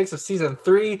episode 6 of season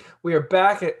 3. We are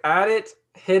back at it.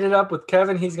 Hit it up with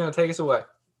Kevin. He's gonna take us away.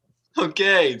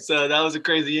 Okay, so that was a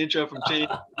crazy intro from Chase.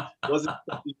 Wasn't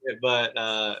expecting it, but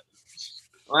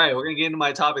all right, we're gonna get into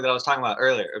my topic that I was talking about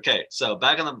earlier. Okay, so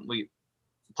back on the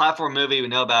platform movie, we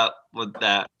know about with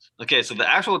that. Okay, so the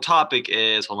actual topic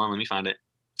is, hold on, let me find it.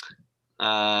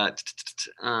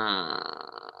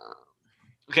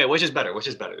 Okay, which is better? Which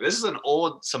is better? This is an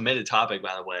old submitted topic,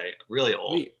 by the way, really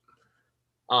old. Sweet.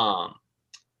 I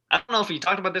don't know if we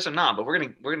talked about this or not, but we're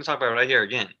gonna talk about it right here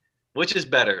again. Which is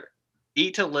better,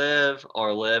 eat to live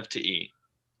or live to eat?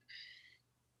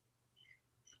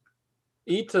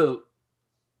 Live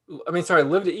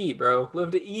to eat, bro.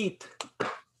 Live to eat.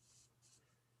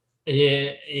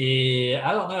 Yeah,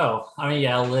 I don't know. I mean,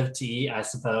 yeah, live to eat, I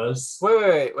suppose.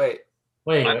 Wait.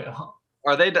 Wait,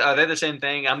 Are they the same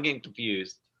thing? I'm getting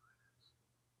confused.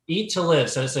 eat to live.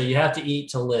 So you have to eat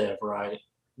to live, right?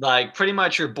 Like pretty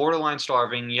much you're borderline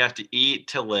starving. You have to eat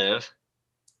to live,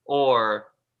 or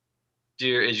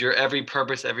is your every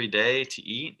purpose every day to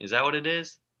eat? Is that what it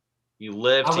is? You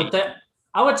live to eat.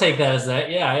 I would take that as that.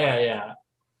 Yeah.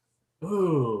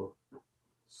 Ooh.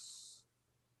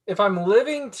 If I'm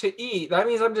living to eat, that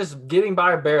means I'm just getting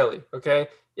by barely. Okay.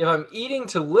 If I'm eating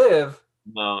to live,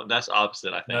 No, that's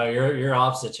opposite. I think. No, you're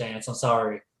opposite, Chance. I'm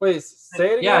sorry. Wait,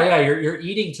 say it Yeah, again. yeah, you're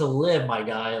eating to live, my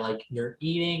guy. Like you're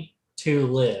eating to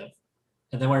live,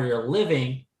 and then when you're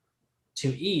living to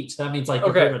eat, that means like you're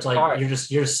Okay, pretty much like all right. you're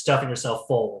just stuffing yourself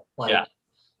full. Like Yeah.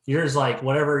 you're just like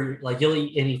whatever. Like you'll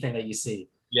eat anything that you see.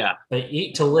 Yeah. But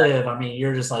eat to live, I mean,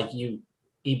 you're just like you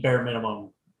eat bare minimum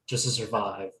just to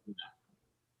survive.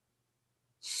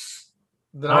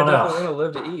 Then I I don't know. definitely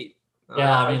want to live to eat.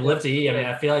 Yeah, I mean, live guess- to eat. I mean,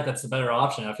 I feel like that's the better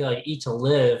option. I feel like eat to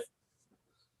live.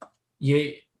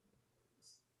 You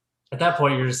at that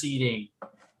point you're just eating.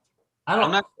 I I'm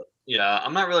don't not. Yeah,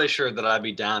 I'm not really sure that I'd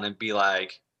be down and be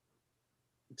like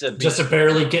to be. just to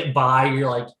barely get by. You're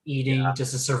like eating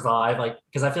just to survive, like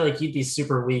because I feel like you'd be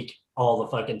super weak all the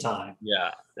fucking time.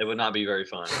 Yeah, it would not be very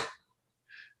fun.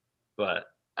 But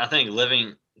I think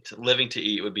living to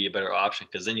eat would be a better option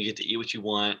because then you get to eat what you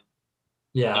want,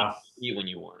 Yeah, eat when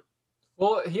you want.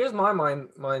 Well, here's my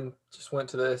mind just went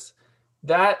to this.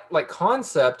 That like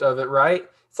concept of it, right?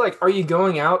 It's like, are you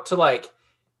going out to like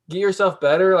get yourself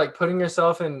better, like putting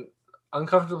yourself in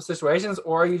uncomfortable situations,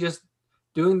 or are you just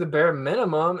doing the bare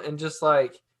minimum and just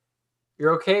like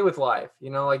you're okay with life? You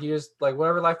know, like you just like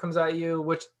whatever life comes at you,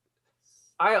 which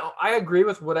I agree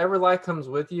with whatever life comes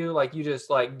with you, like you just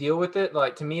like deal with it.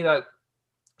 Like to me that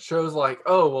shows like,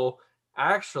 oh well,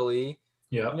 actually,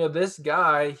 yeah, you know, this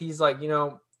guy, he's like, you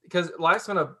know, because life's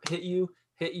gonna hit you,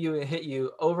 and hit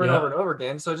you over and Yep. over and over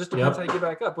again. So it just depends Yep. how you get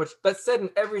back up, which that's said in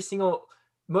every single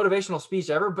motivational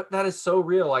speech ever, but that is so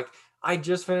real. Like I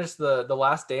just finished the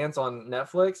Last Dance on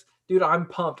Netflix. Dude, I'm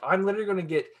pumped. I'm literally gonna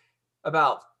get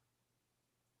about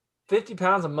 50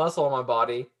 pounds of muscle on my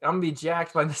body. I'm gonna be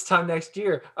jacked by this time next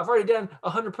year. I've already done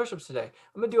 100 push-ups today.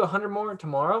 I'm gonna do 100 more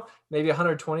tomorrow, maybe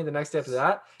 120 the next day after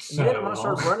that, and then I'm gonna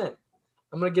start running.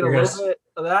 I'm gonna get You're a gonna little bit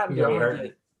of that, and you're I'm gonna gonna be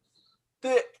get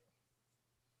thick.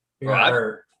 you're gonna I've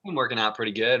hurt. been working out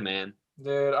pretty good, man.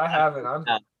 Dude, I haven't.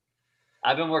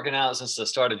 I've been working out since the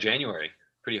start of January,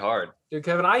 pretty hard. Dude,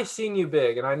 Kevin, I've seen you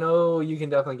big, and I know you can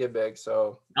definitely get big.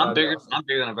 So I'm that'd be bigger. awesome. I'm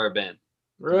bigger than I've ever been.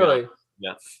 Really?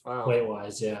 Yeah. Wow. Weight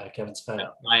wise, yeah, Kevin's fat.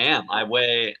 I am. I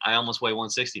almost weigh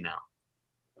 160 now.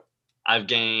 I've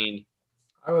gained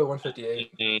I weigh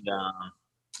 158.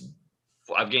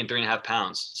 I've gained 3.5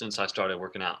 pounds since I started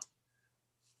working out,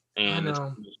 and it's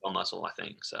know. all muscle, I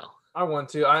think. So I want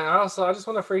to. I just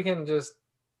want to freaking just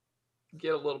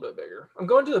get a little bit bigger. I'm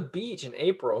going to the beach in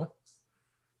April,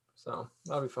 so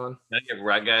that'll be fun.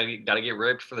 gotta get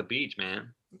ripped for the beach,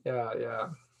 man. Yeah.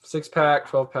 6-pack,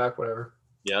 12-pack, whatever.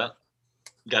 Yeah,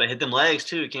 gotta hit them legs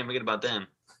too. Can't forget about them.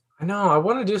 I know. I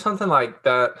want to do something like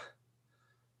that.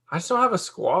 I just don't have a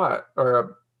squat or a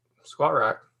squat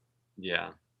rack. Yeah.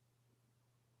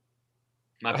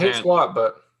 I hate squat,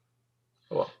 but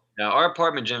well. Yeah, our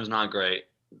apartment gym's not great.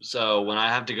 So when I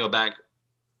have to go back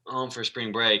home for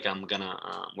spring break, I'm gonna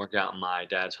work out in my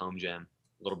dad's home gym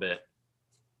a little bit,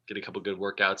 get a couple good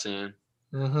workouts in.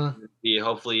 Mm-hmm.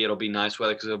 Hopefully it'll be nice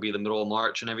weather because it'll be the middle of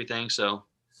March and everything. So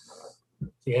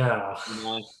Yeah, you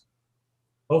know,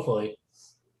 hopefully.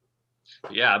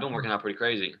 yeah, I've been working out pretty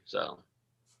crazy. So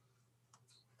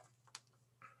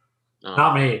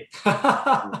Not me.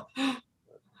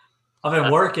 I've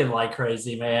been working like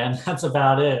crazy, man. That's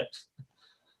about it.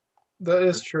 That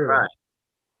is true. Right.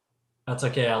 That's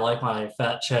okay. I like my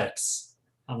fat checks.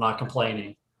 I'm not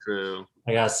complaining. True.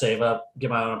 I gotta save up, get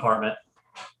my own apartment.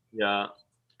 Yeah.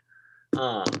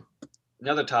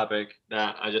 Another topic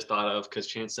that I just thought of because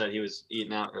Chance said he was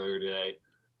eating out earlier today.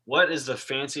 What is the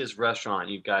fanciest restaurant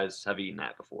you guys have eaten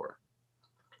at before?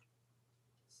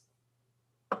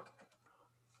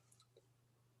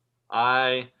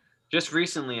 Just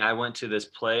recently I went to this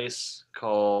place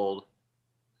called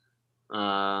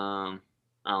I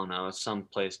don't know, it's some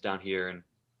place down here in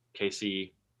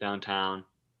KC downtown,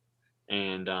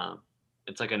 and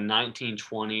it's like a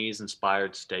 1920s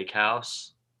inspired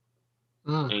steakhouse,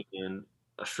 and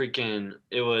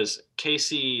it was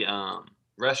KC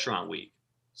restaurant week,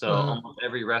 so almost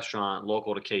every restaurant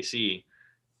local to KC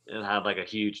it had like a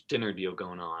huge dinner deal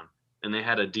going on, and they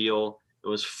had a deal. It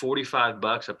was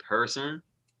 $45 a person,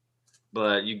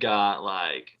 but you got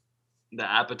like the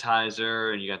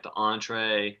appetizer and you got the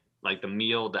entree, like the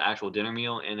meal, the actual dinner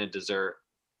meal, and a dessert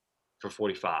for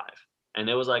 45. And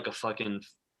it was like a fucking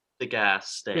thick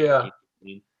ass steak. Yeah. You know what I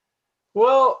mean?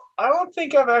 Well, I don't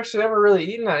think I've actually ever really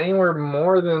eaten at anywhere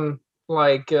more than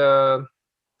like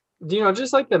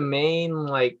just like the main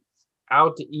like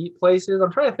out to eat places.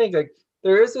 I'm trying to think, like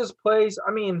there is this place,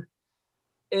 I mean,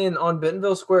 on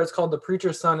Bentonville Square, it's called the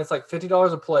Preacher's Son. It's like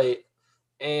 $50 a plate.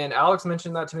 And Alex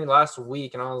mentioned that to me last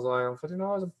week, and I was like,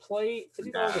 $50 a plate?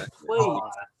 $50 a plate?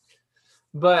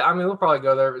 But I mean, we'll probably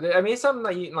go there. I mean, it's something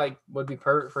that you like would be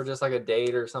perfect for just like a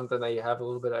date or something that you have a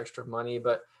little bit extra money.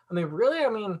 But I mean, really, I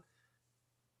mean,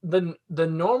 the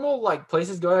normal like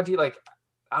places go out to eat like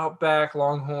Outback,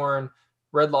 Longhorn,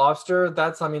 Red Lobster.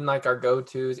 That's I mean like our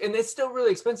go-tos, and it's still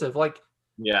really expensive. Like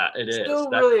Yeah, it is. still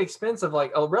really expensive.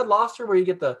 Like a Red Lobster where you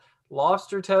get the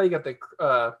lobster tail, you got the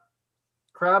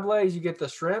crab legs, you get the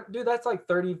shrimp. Dude, that's like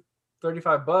 30,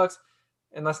 $35.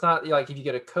 And that's not like if you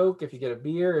get a Coke, if you get a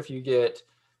beer, if you get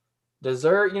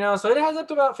dessert, so it has up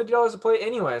to about $50 a plate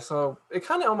anyway. So it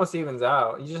kind of almost evens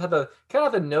out. You just have to kind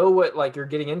of have to know what like you're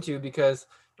getting into because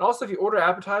and also if you order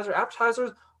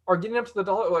appetizers are getting up to the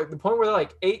dollar like the point where they're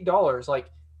like $8.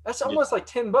 Like that's almost like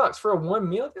 $10 for a one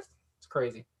meal. It's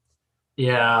crazy.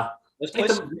 Yeah. Those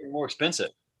places are getting more expensive.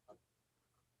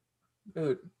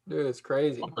 Dude, it's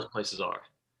crazy. All those places are.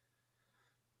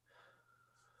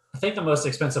 I think the most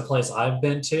expensive place I've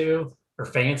been to or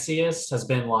fanciest has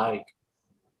been like,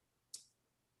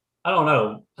 I don't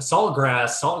know,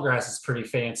 Saltgrass. Saltgrass is pretty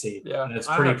fancy. Yeah, And it's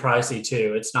pretty pricey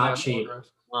too. It's not cheap.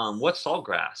 What's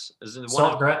Saltgrass? Is it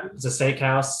Saltgrass is a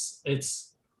steakhouse.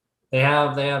 They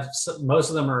have most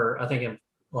of them are I think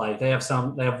they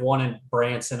have one in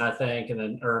Branson I think and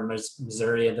then or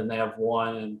Missouri and then they have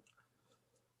one in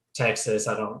Texas.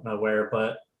 I don't know where,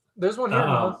 but there's one here.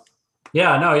 Huh?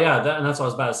 Yeah, no, yeah, and that's what I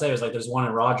was about to say. It was like there's one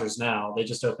in Rogers now. They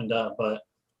just opened up, but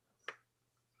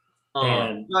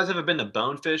you guys ever been to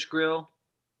Bonefish Grill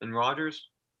in Rogers?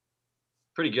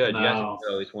 Pretty good. You guys should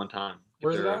go at least one time.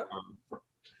 Where's that?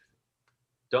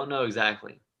 Don't know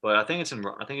exactly, but I think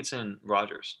it's in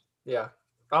Rogers. Yeah,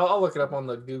 I'll look it up on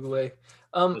the Google.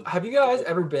 Have you guys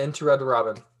ever been to Red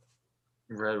Robin?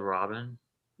 Red Robin?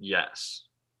 Yes.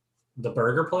 The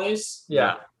burger place?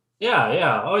 Yeah.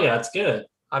 Yeah. Oh yeah, it's good.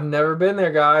 I've never been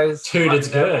there, guys. Dude, it's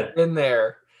good. Been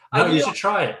there. No, you should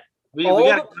try it. We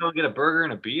gotta go get a burger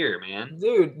and a beer, man.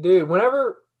 Dude.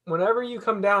 Whenever you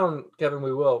come down, Kevin,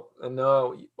 we will. And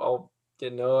I'll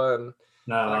get Noah and.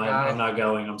 No, I'm not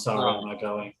going. I'm sorry, I'm not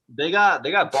going. They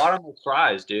got bottomless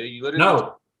fries, dude. You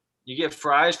literally you get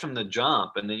fries from the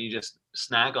jump, and then you just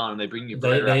snack on them. They bring you.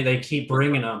 They keep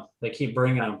bringing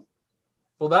them.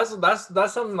 Well, that's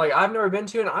something like I've never been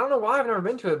to, and I don't know why I've never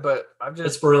been to it, but I've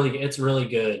just it's really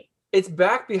good. It's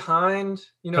back behind,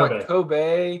 like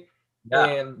Kobe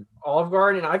and Olive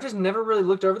Garden, and I've just never really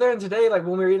looked over there. And today, like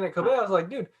when we were eating at Kobe, I was like,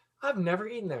 dude, I've never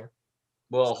eaten there.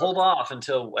 Well, hold off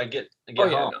until I get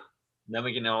home. Yeah, no. Then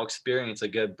we can all experience a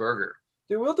good burger.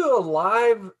 Dude, we'll do a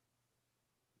live.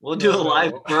 We'll do a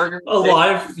live burger. A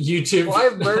live YouTube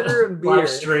live burger and beer. Live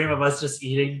stream of us just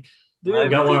eating. Dude, I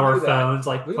got one of our phones.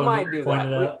 Like we might do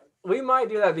that. We might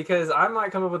do that because I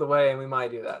might come up with a way, and we might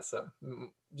do that. So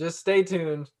just stay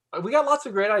tuned. We got lots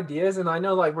of great ideas, and I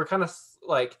know like we're kind of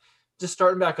like just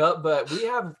starting back up, but we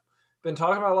have been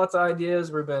talking about lots of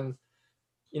ideas. We've been,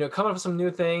 coming up with some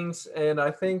new things, and I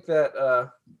think that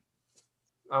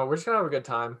we're just gonna have a good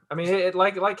time. I mean,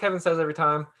 like Kevin says every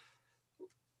time.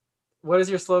 What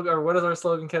is your slogan, or what is our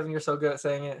slogan, Kevin? You're so good at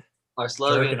saying it. Our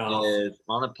slogan is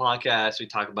on the podcast, we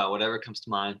talk about whatever comes to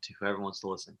mind to whoever wants to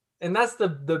listen. And that's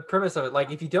the premise of it. Like,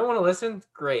 if you don't want to listen,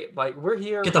 great. Like, we're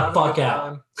here. Get the fuck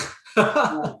out.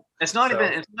 It's not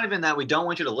even that we don't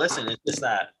want you to listen. It's just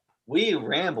that we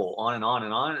ramble on and on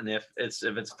and on. And if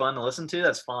it's fun to listen to,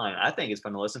 that's fine. I think it's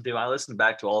fun to listen to. I listened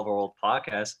back to all of our old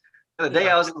podcasts. The day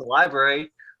I was in the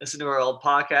library, listening to our old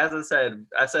podcast,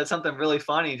 I said something really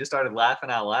funny, just started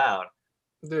laughing out loud.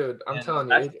 Dude, I'm telling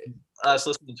you. Us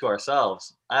listening to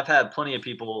ourselves. I've had plenty of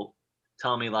people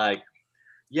tell me like,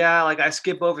 yeah, like I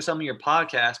skip over some of your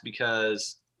podcasts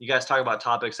because you guys talk about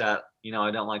topics that, I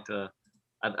don't like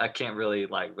I can't really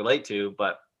like relate to,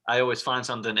 but I always find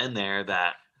something in there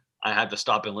that I have to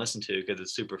stop and listen to because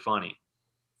it's super funny.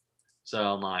 So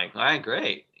I'm like, all right,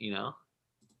 great.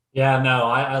 Yeah, no,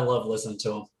 I love listening to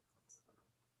them.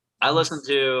 I listened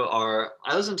to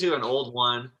an old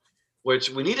one,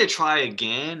 which we need to try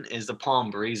again, is the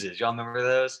Palm Breezes. Y'all remember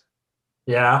those?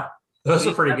 Yeah, those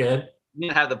are pretty good. We need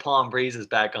to have the Palm Breezes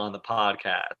back on the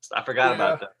podcast. I forgot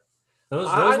about that. Those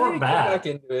weren't bad. I need to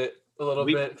get back into it a little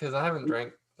bit because I haven't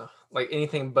drank like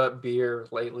anything but beer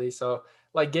lately. So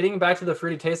like getting back to the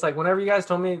fruity taste, like whenever you guys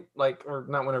told me, like, or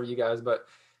not whenever you guys, but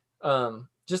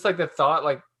just like the thought,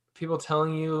 like people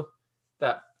telling you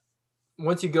that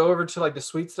once you go over to like the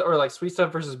sweet stuff or like sweet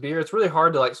stuff versus beer, it's really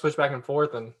hard to like switch back and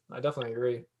forth. And I definitely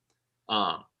agree.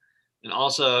 And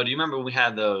also, do you remember when we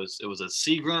had those? It was a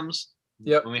Seagram's.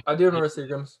 Yep, I do remember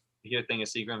Seagram's. You hear a thing of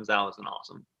Seagram's? That was an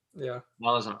awesome. Yeah.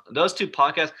 Those two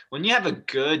podcasts. When you have a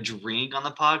good drink on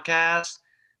the podcast,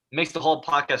 it makes the whole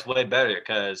podcast way better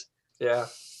because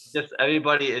just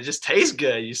everybody, it just tastes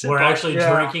good. You said we're actually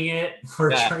drinking it.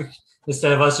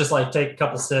 Instead of us just like take a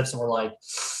couple sips and we're like,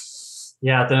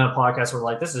 yeah, at the end of the podcast, we're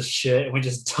like, this is shit. And we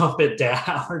just dump it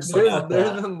down. We're just like, There's "Fuck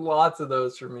there's that." been lots of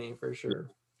those for me for sure.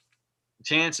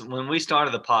 Chance, when we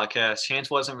started the podcast, Chance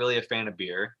wasn't really a fan of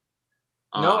beer.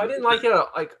 No, I didn't like it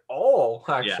like all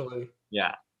Yeah. actually.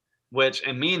 Yeah, which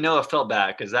and me and Noah felt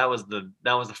bad because that was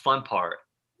the fun part,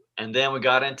 and then we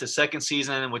got into second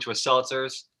season, which was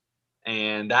seltzers,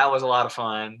 and that was a lot of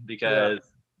fun because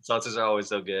seltzers are always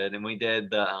so good. And we did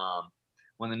the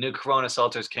when the new Corona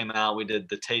seltzers came out, we did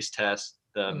the taste test,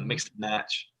 the Mhm. mix and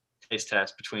match taste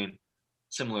test between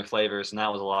similar flavors, and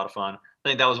that was a lot of fun. I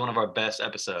think that was one of our best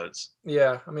episodes.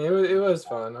 Yeah, I mean it was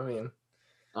fun. I mean,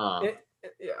 Um,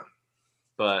 yeah.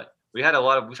 but we've had a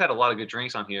lot of good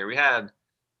drinks on here.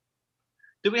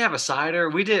 Did we have a cider?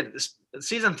 We did.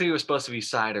 Season 3 was supposed to be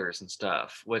ciders and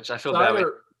stuff, which I feel bad.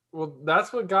 Cider, well,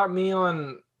 that's what got me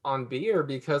on beer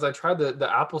because I tried the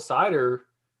apple cider,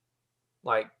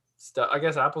 like stuff. I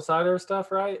guess apple cider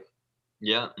stuff, right?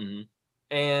 Yeah. Mm-hmm.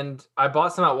 And I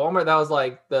bought some at Walmart. That was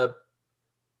like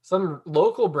some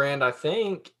local brand, I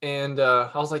think. And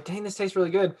I was like, dang, this tastes really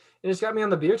good. And it just got me on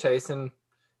the beer taste, and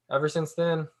ever since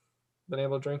then, been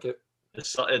able to drink it. Is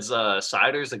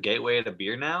ciders the gateway to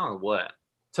beer now, or what?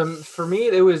 For me,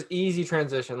 it was easy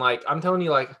transition. Like I'm telling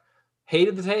you, like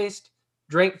hated the taste.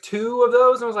 Drank 2 of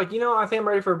those and was like, I think I'm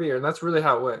ready for a beer, and that's really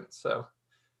how it went. So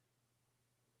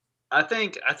I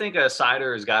think a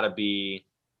cider has got to be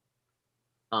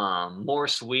more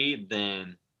sweet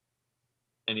than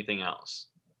anything else.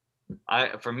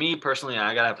 For me personally,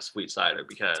 I gotta have a sweet cider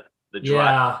because the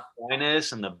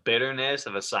dryness and the bitterness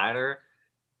of a cider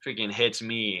freaking hits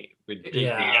me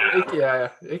ridiculous.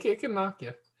 It can knock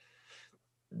you.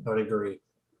 I would agree.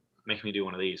 Make me do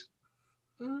one of these.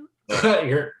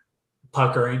 You're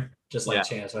puckering, just like Yeah.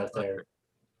 Chance right there.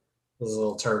 There's a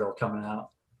little turtle coming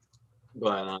out.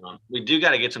 But we do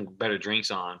got to get some better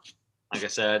drinks on. Like I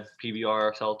said,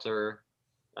 PBR seltzer,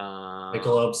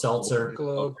 Michelob seltzer.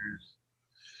 Michelob.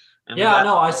 And Yeah,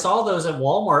 no, I saw those at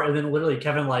Walmart, and then literally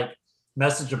Kevin like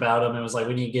messaged about them and was like,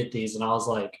 "We need to get these," and I was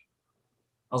like,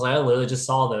 I literally just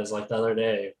saw those like the other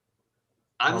day.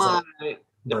 I was might,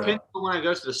 depending on when I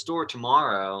go to the store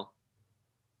tomorrow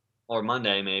or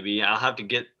Monday, maybe I'll have to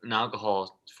get an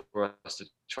alcohol for us to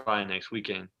try next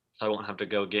weekend, so I won't have to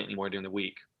go get any more during the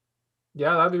week.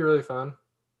 Yeah, that'd be really fun.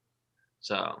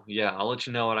 So yeah, I'll let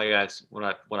you know what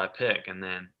I pick, and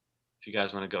then if you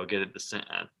guys want to go get it the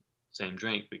same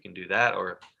drink, we can do that,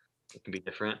 or it can be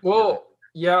different. Well,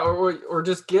 yeah, or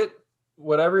just get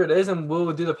whatever it is, and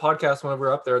we'll do the podcast whenever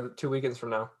we're up there 2 weekends from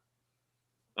now.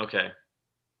 Okay. And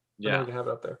then Yeah, we can have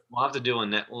it up there. we'll have to do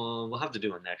one. We'll have to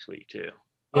do one next week too.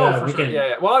 Yeah, for we sure. can.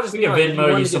 Yeah. Well, I'll just we can if Venmo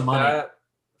wanted you to some get money. that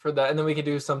for that, and then we could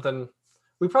do something.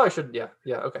 We probably should. Yeah.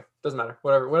 Okay. Doesn't matter.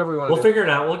 Whatever we want to We'll do. figure it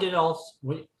out. We'll get it all.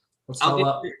 Let's I'll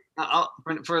all get up.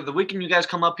 for the weekend you guys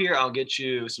come up here. I'll get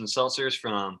you some seltzers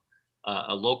from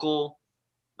a local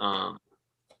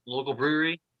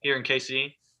brewery here in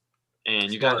KC,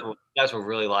 and you guys will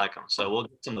really like them. So we'll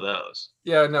get some of those.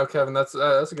 Yeah. No, Kevin, that's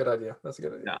a good idea. That's a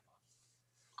good idea. Yeah.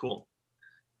 Cool.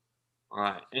 All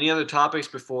right. Any other topics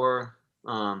before?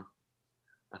 I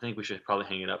think we should probably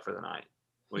hang it up for the night.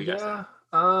 What do you guys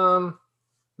think?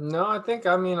 No, I think.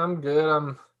 I mean, I'm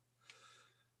good.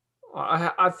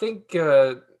 I think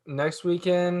next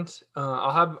weekend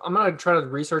I'm gonna try to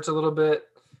research a little bit.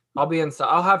 I'll be inside.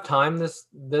 I'll have time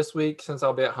this week since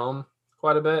I'll be at home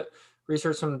quite a bit.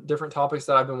 Research some different topics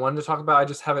that I've been wanting to talk about. I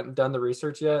just haven't done the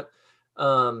research yet.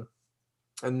 And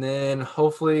then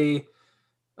hopefully,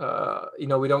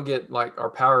 we don't get like our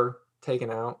power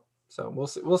taken out. So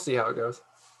we'll see how it goes.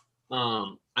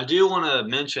 I do want to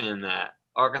mention that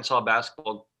Arkansas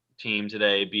basketball team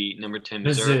today beat number 10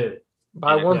 Missouri. Mizzou.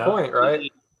 By 1 point,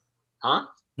 right? Huh?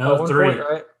 No, By 1 3. point,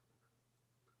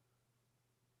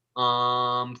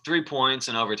 right? 3 points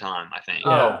in overtime, I think.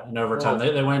 Yeah, in overtime.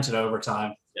 They went to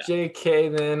overtime. Yeah.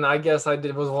 JK, then I guess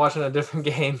was watching a different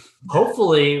game.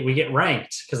 Hopefully we get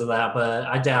ranked because of that, but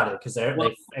I doubt it because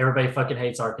everybody fucking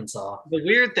hates Arkansas. The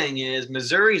weird thing is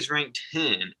Missouri's ranked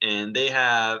 10, and they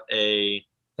have a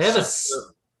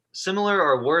similar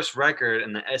or worse record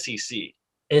in the SEC.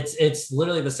 It's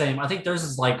literally the same. I think theirs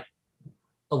is like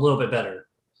a little bit better.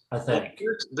 I think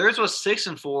theirs was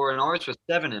 6-4, and ours was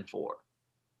 7-4.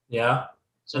 Yeah.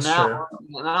 So That's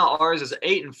now ours is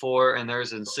 8-4, and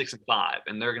theirs is 6-5,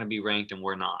 and they're going to be ranked, and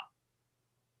we're not.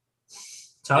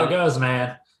 That's how it goes,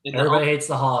 man. Everybody hates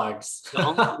the Hogs.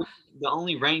 The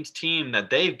only ranked team that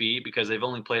they've beat, because they've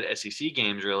only played SEC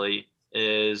games really,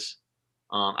 is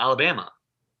Alabama.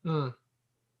 And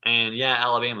yeah,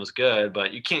 Alabama's good,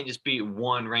 but you can't just beat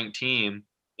one ranked team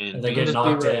and they get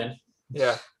knocked in.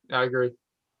 Yeah, I agree.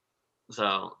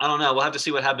 So I don't know. We'll have to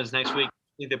see what happens next week. I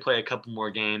think they play a couple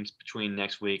more games between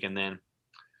next week and then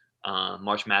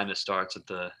March Madness starts at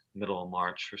the middle of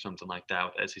March or something like that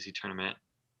with the SEC tournament,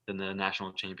 then the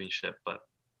national championship. But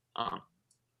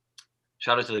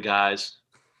shout out to the guys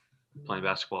playing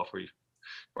basketball for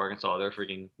Arkansas. They're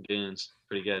freaking goons.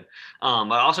 Pretty good.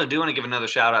 But I also do want to give another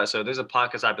shout out. So there's a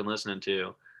podcast I've been listening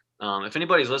to. If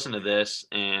anybody's listening to this,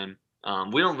 and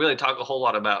we don't really talk a whole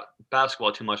lot about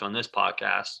basketball too much on this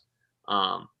podcast,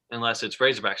 unless it's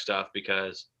Razorback stuff,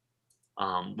 because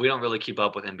we don't really keep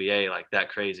up with NBA like that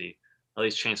crazy. At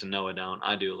least Chance and Noah don't.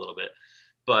 I do a little bit.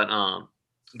 But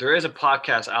there is a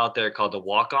podcast out there called the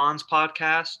Walk-Ons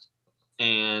Podcast.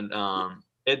 And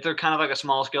they're kind of like a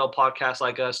small scale podcast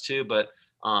like us too, but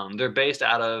they're based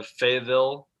out of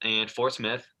Fayetteville and Fort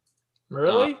Smith.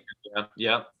 Really?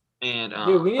 Yep. And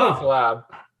Dude, we need a collab.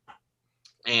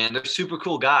 And they're super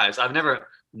cool guys. I've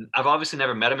obviously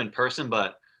never met them in person,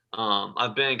 but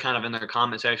I've been kind of in their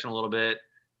comment section a little bit,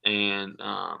 and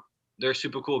they're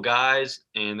super cool guys,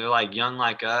 and they're like young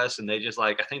like us, and they just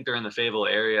like, I think they're in the Fayetteville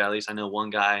area. At least I know one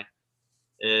guy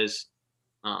is.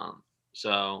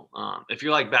 So if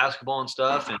you like basketball and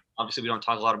stuff, and obviously we don't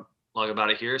talk a lot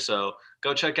about it here, so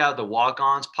go check out the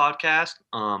Walk-Ons Podcast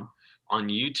on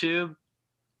YouTube,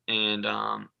 and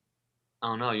I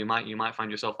don't know, you might find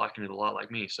yourself liking it a lot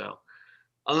like me. So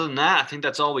other than that, I think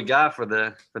that's all we got for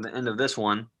the end of this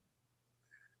one.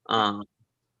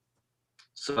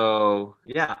 So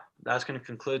yeah, that's going to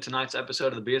conclude tonight's episode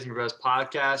of the Beers and Bros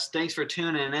podcast. Thanks for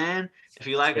tuning in. If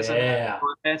you like us,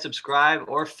 subscribe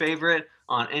or favorite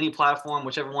on any platform,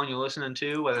 whichever one you're listening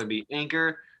to, whether it be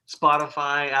Anchor,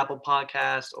 Spotify, Apple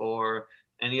Podcasts, or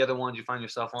any other ones you find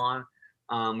yourself on.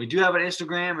 We do have an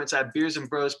Instagram. It's at Beers and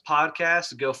Bros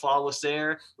Podcast. Go follow us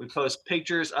there. We post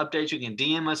pictures, updates. You can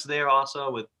DM us there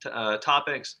also with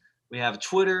topics. We have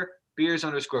Twitter,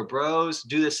 Beers_Bros.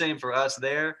 Do the same for us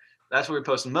there. That's where we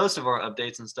post most of our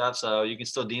updates and stuff. So you can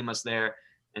still DM us there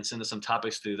and send us some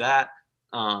topics through that.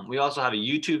 We also have a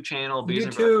YouTube channel, Beers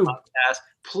and Bros Podcast.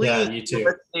 Please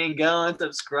go and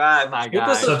subscribe, my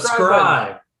guys.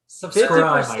 Subscribe,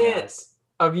 50% my guys.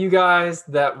 Of you guys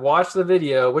that watch the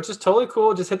video, which is totally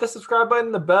cool, just hit the subscribe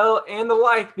button, the bell, and the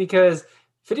like, because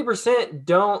 50%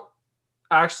 don't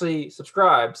actually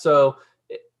subscribe. So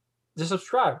just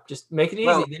subscribe. Just make it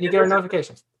easy. Then you get our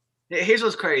notifications. Here's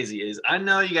what's crazy is I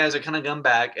know you guys are kind of come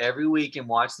back every week and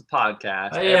watch the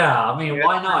podcast. Yeah, I mean,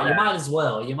 why not? You might as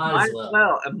well.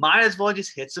 Might as well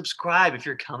just hit subscribe if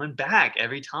you're coming back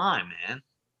every time, man.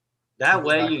 That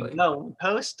way you know we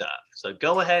post stuff. So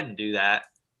go ahead and do that,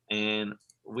 and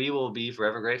we will be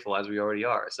forever grateful, as we already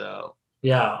are. So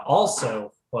yeah.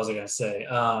 Also, what was I gonna say?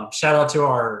 Shout out to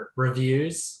our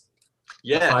reviews.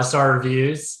 Yeah, 5-star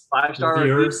reviews. 5-star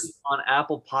reviews on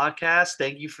Apple Podcasts.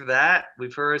 Thank you for that.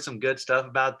 We've heard some good stuff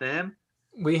about them.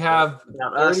 We have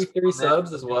 33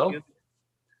 subs as well.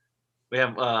 We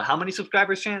have how many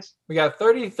subscribers, Chance? We got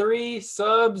 33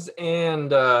 subs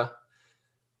and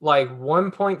like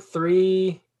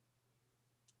 1.3.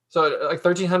 So like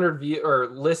 1,300 view or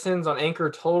listens on Anchor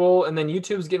total, and then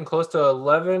YouTube's getting close to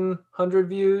 1,100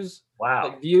 views. Wow,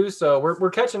 like views. So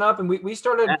we're catching up, and we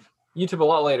started YouTube a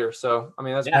lot later. So I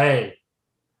mean, that's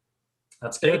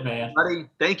that's good, man. Buddy,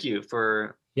 thank you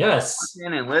for watching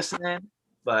and listening.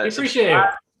 But we appreciate it.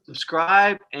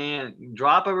 Subscribe and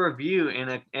drop a review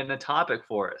in a topic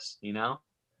for us. You know,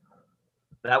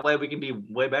 that way we can be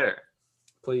way better.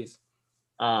 Please.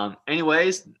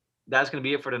 Anyways, that's going to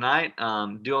be it for tonight.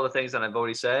 Do all the things that I've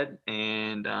already said,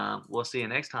 and we'll see you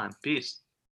next time. Peace.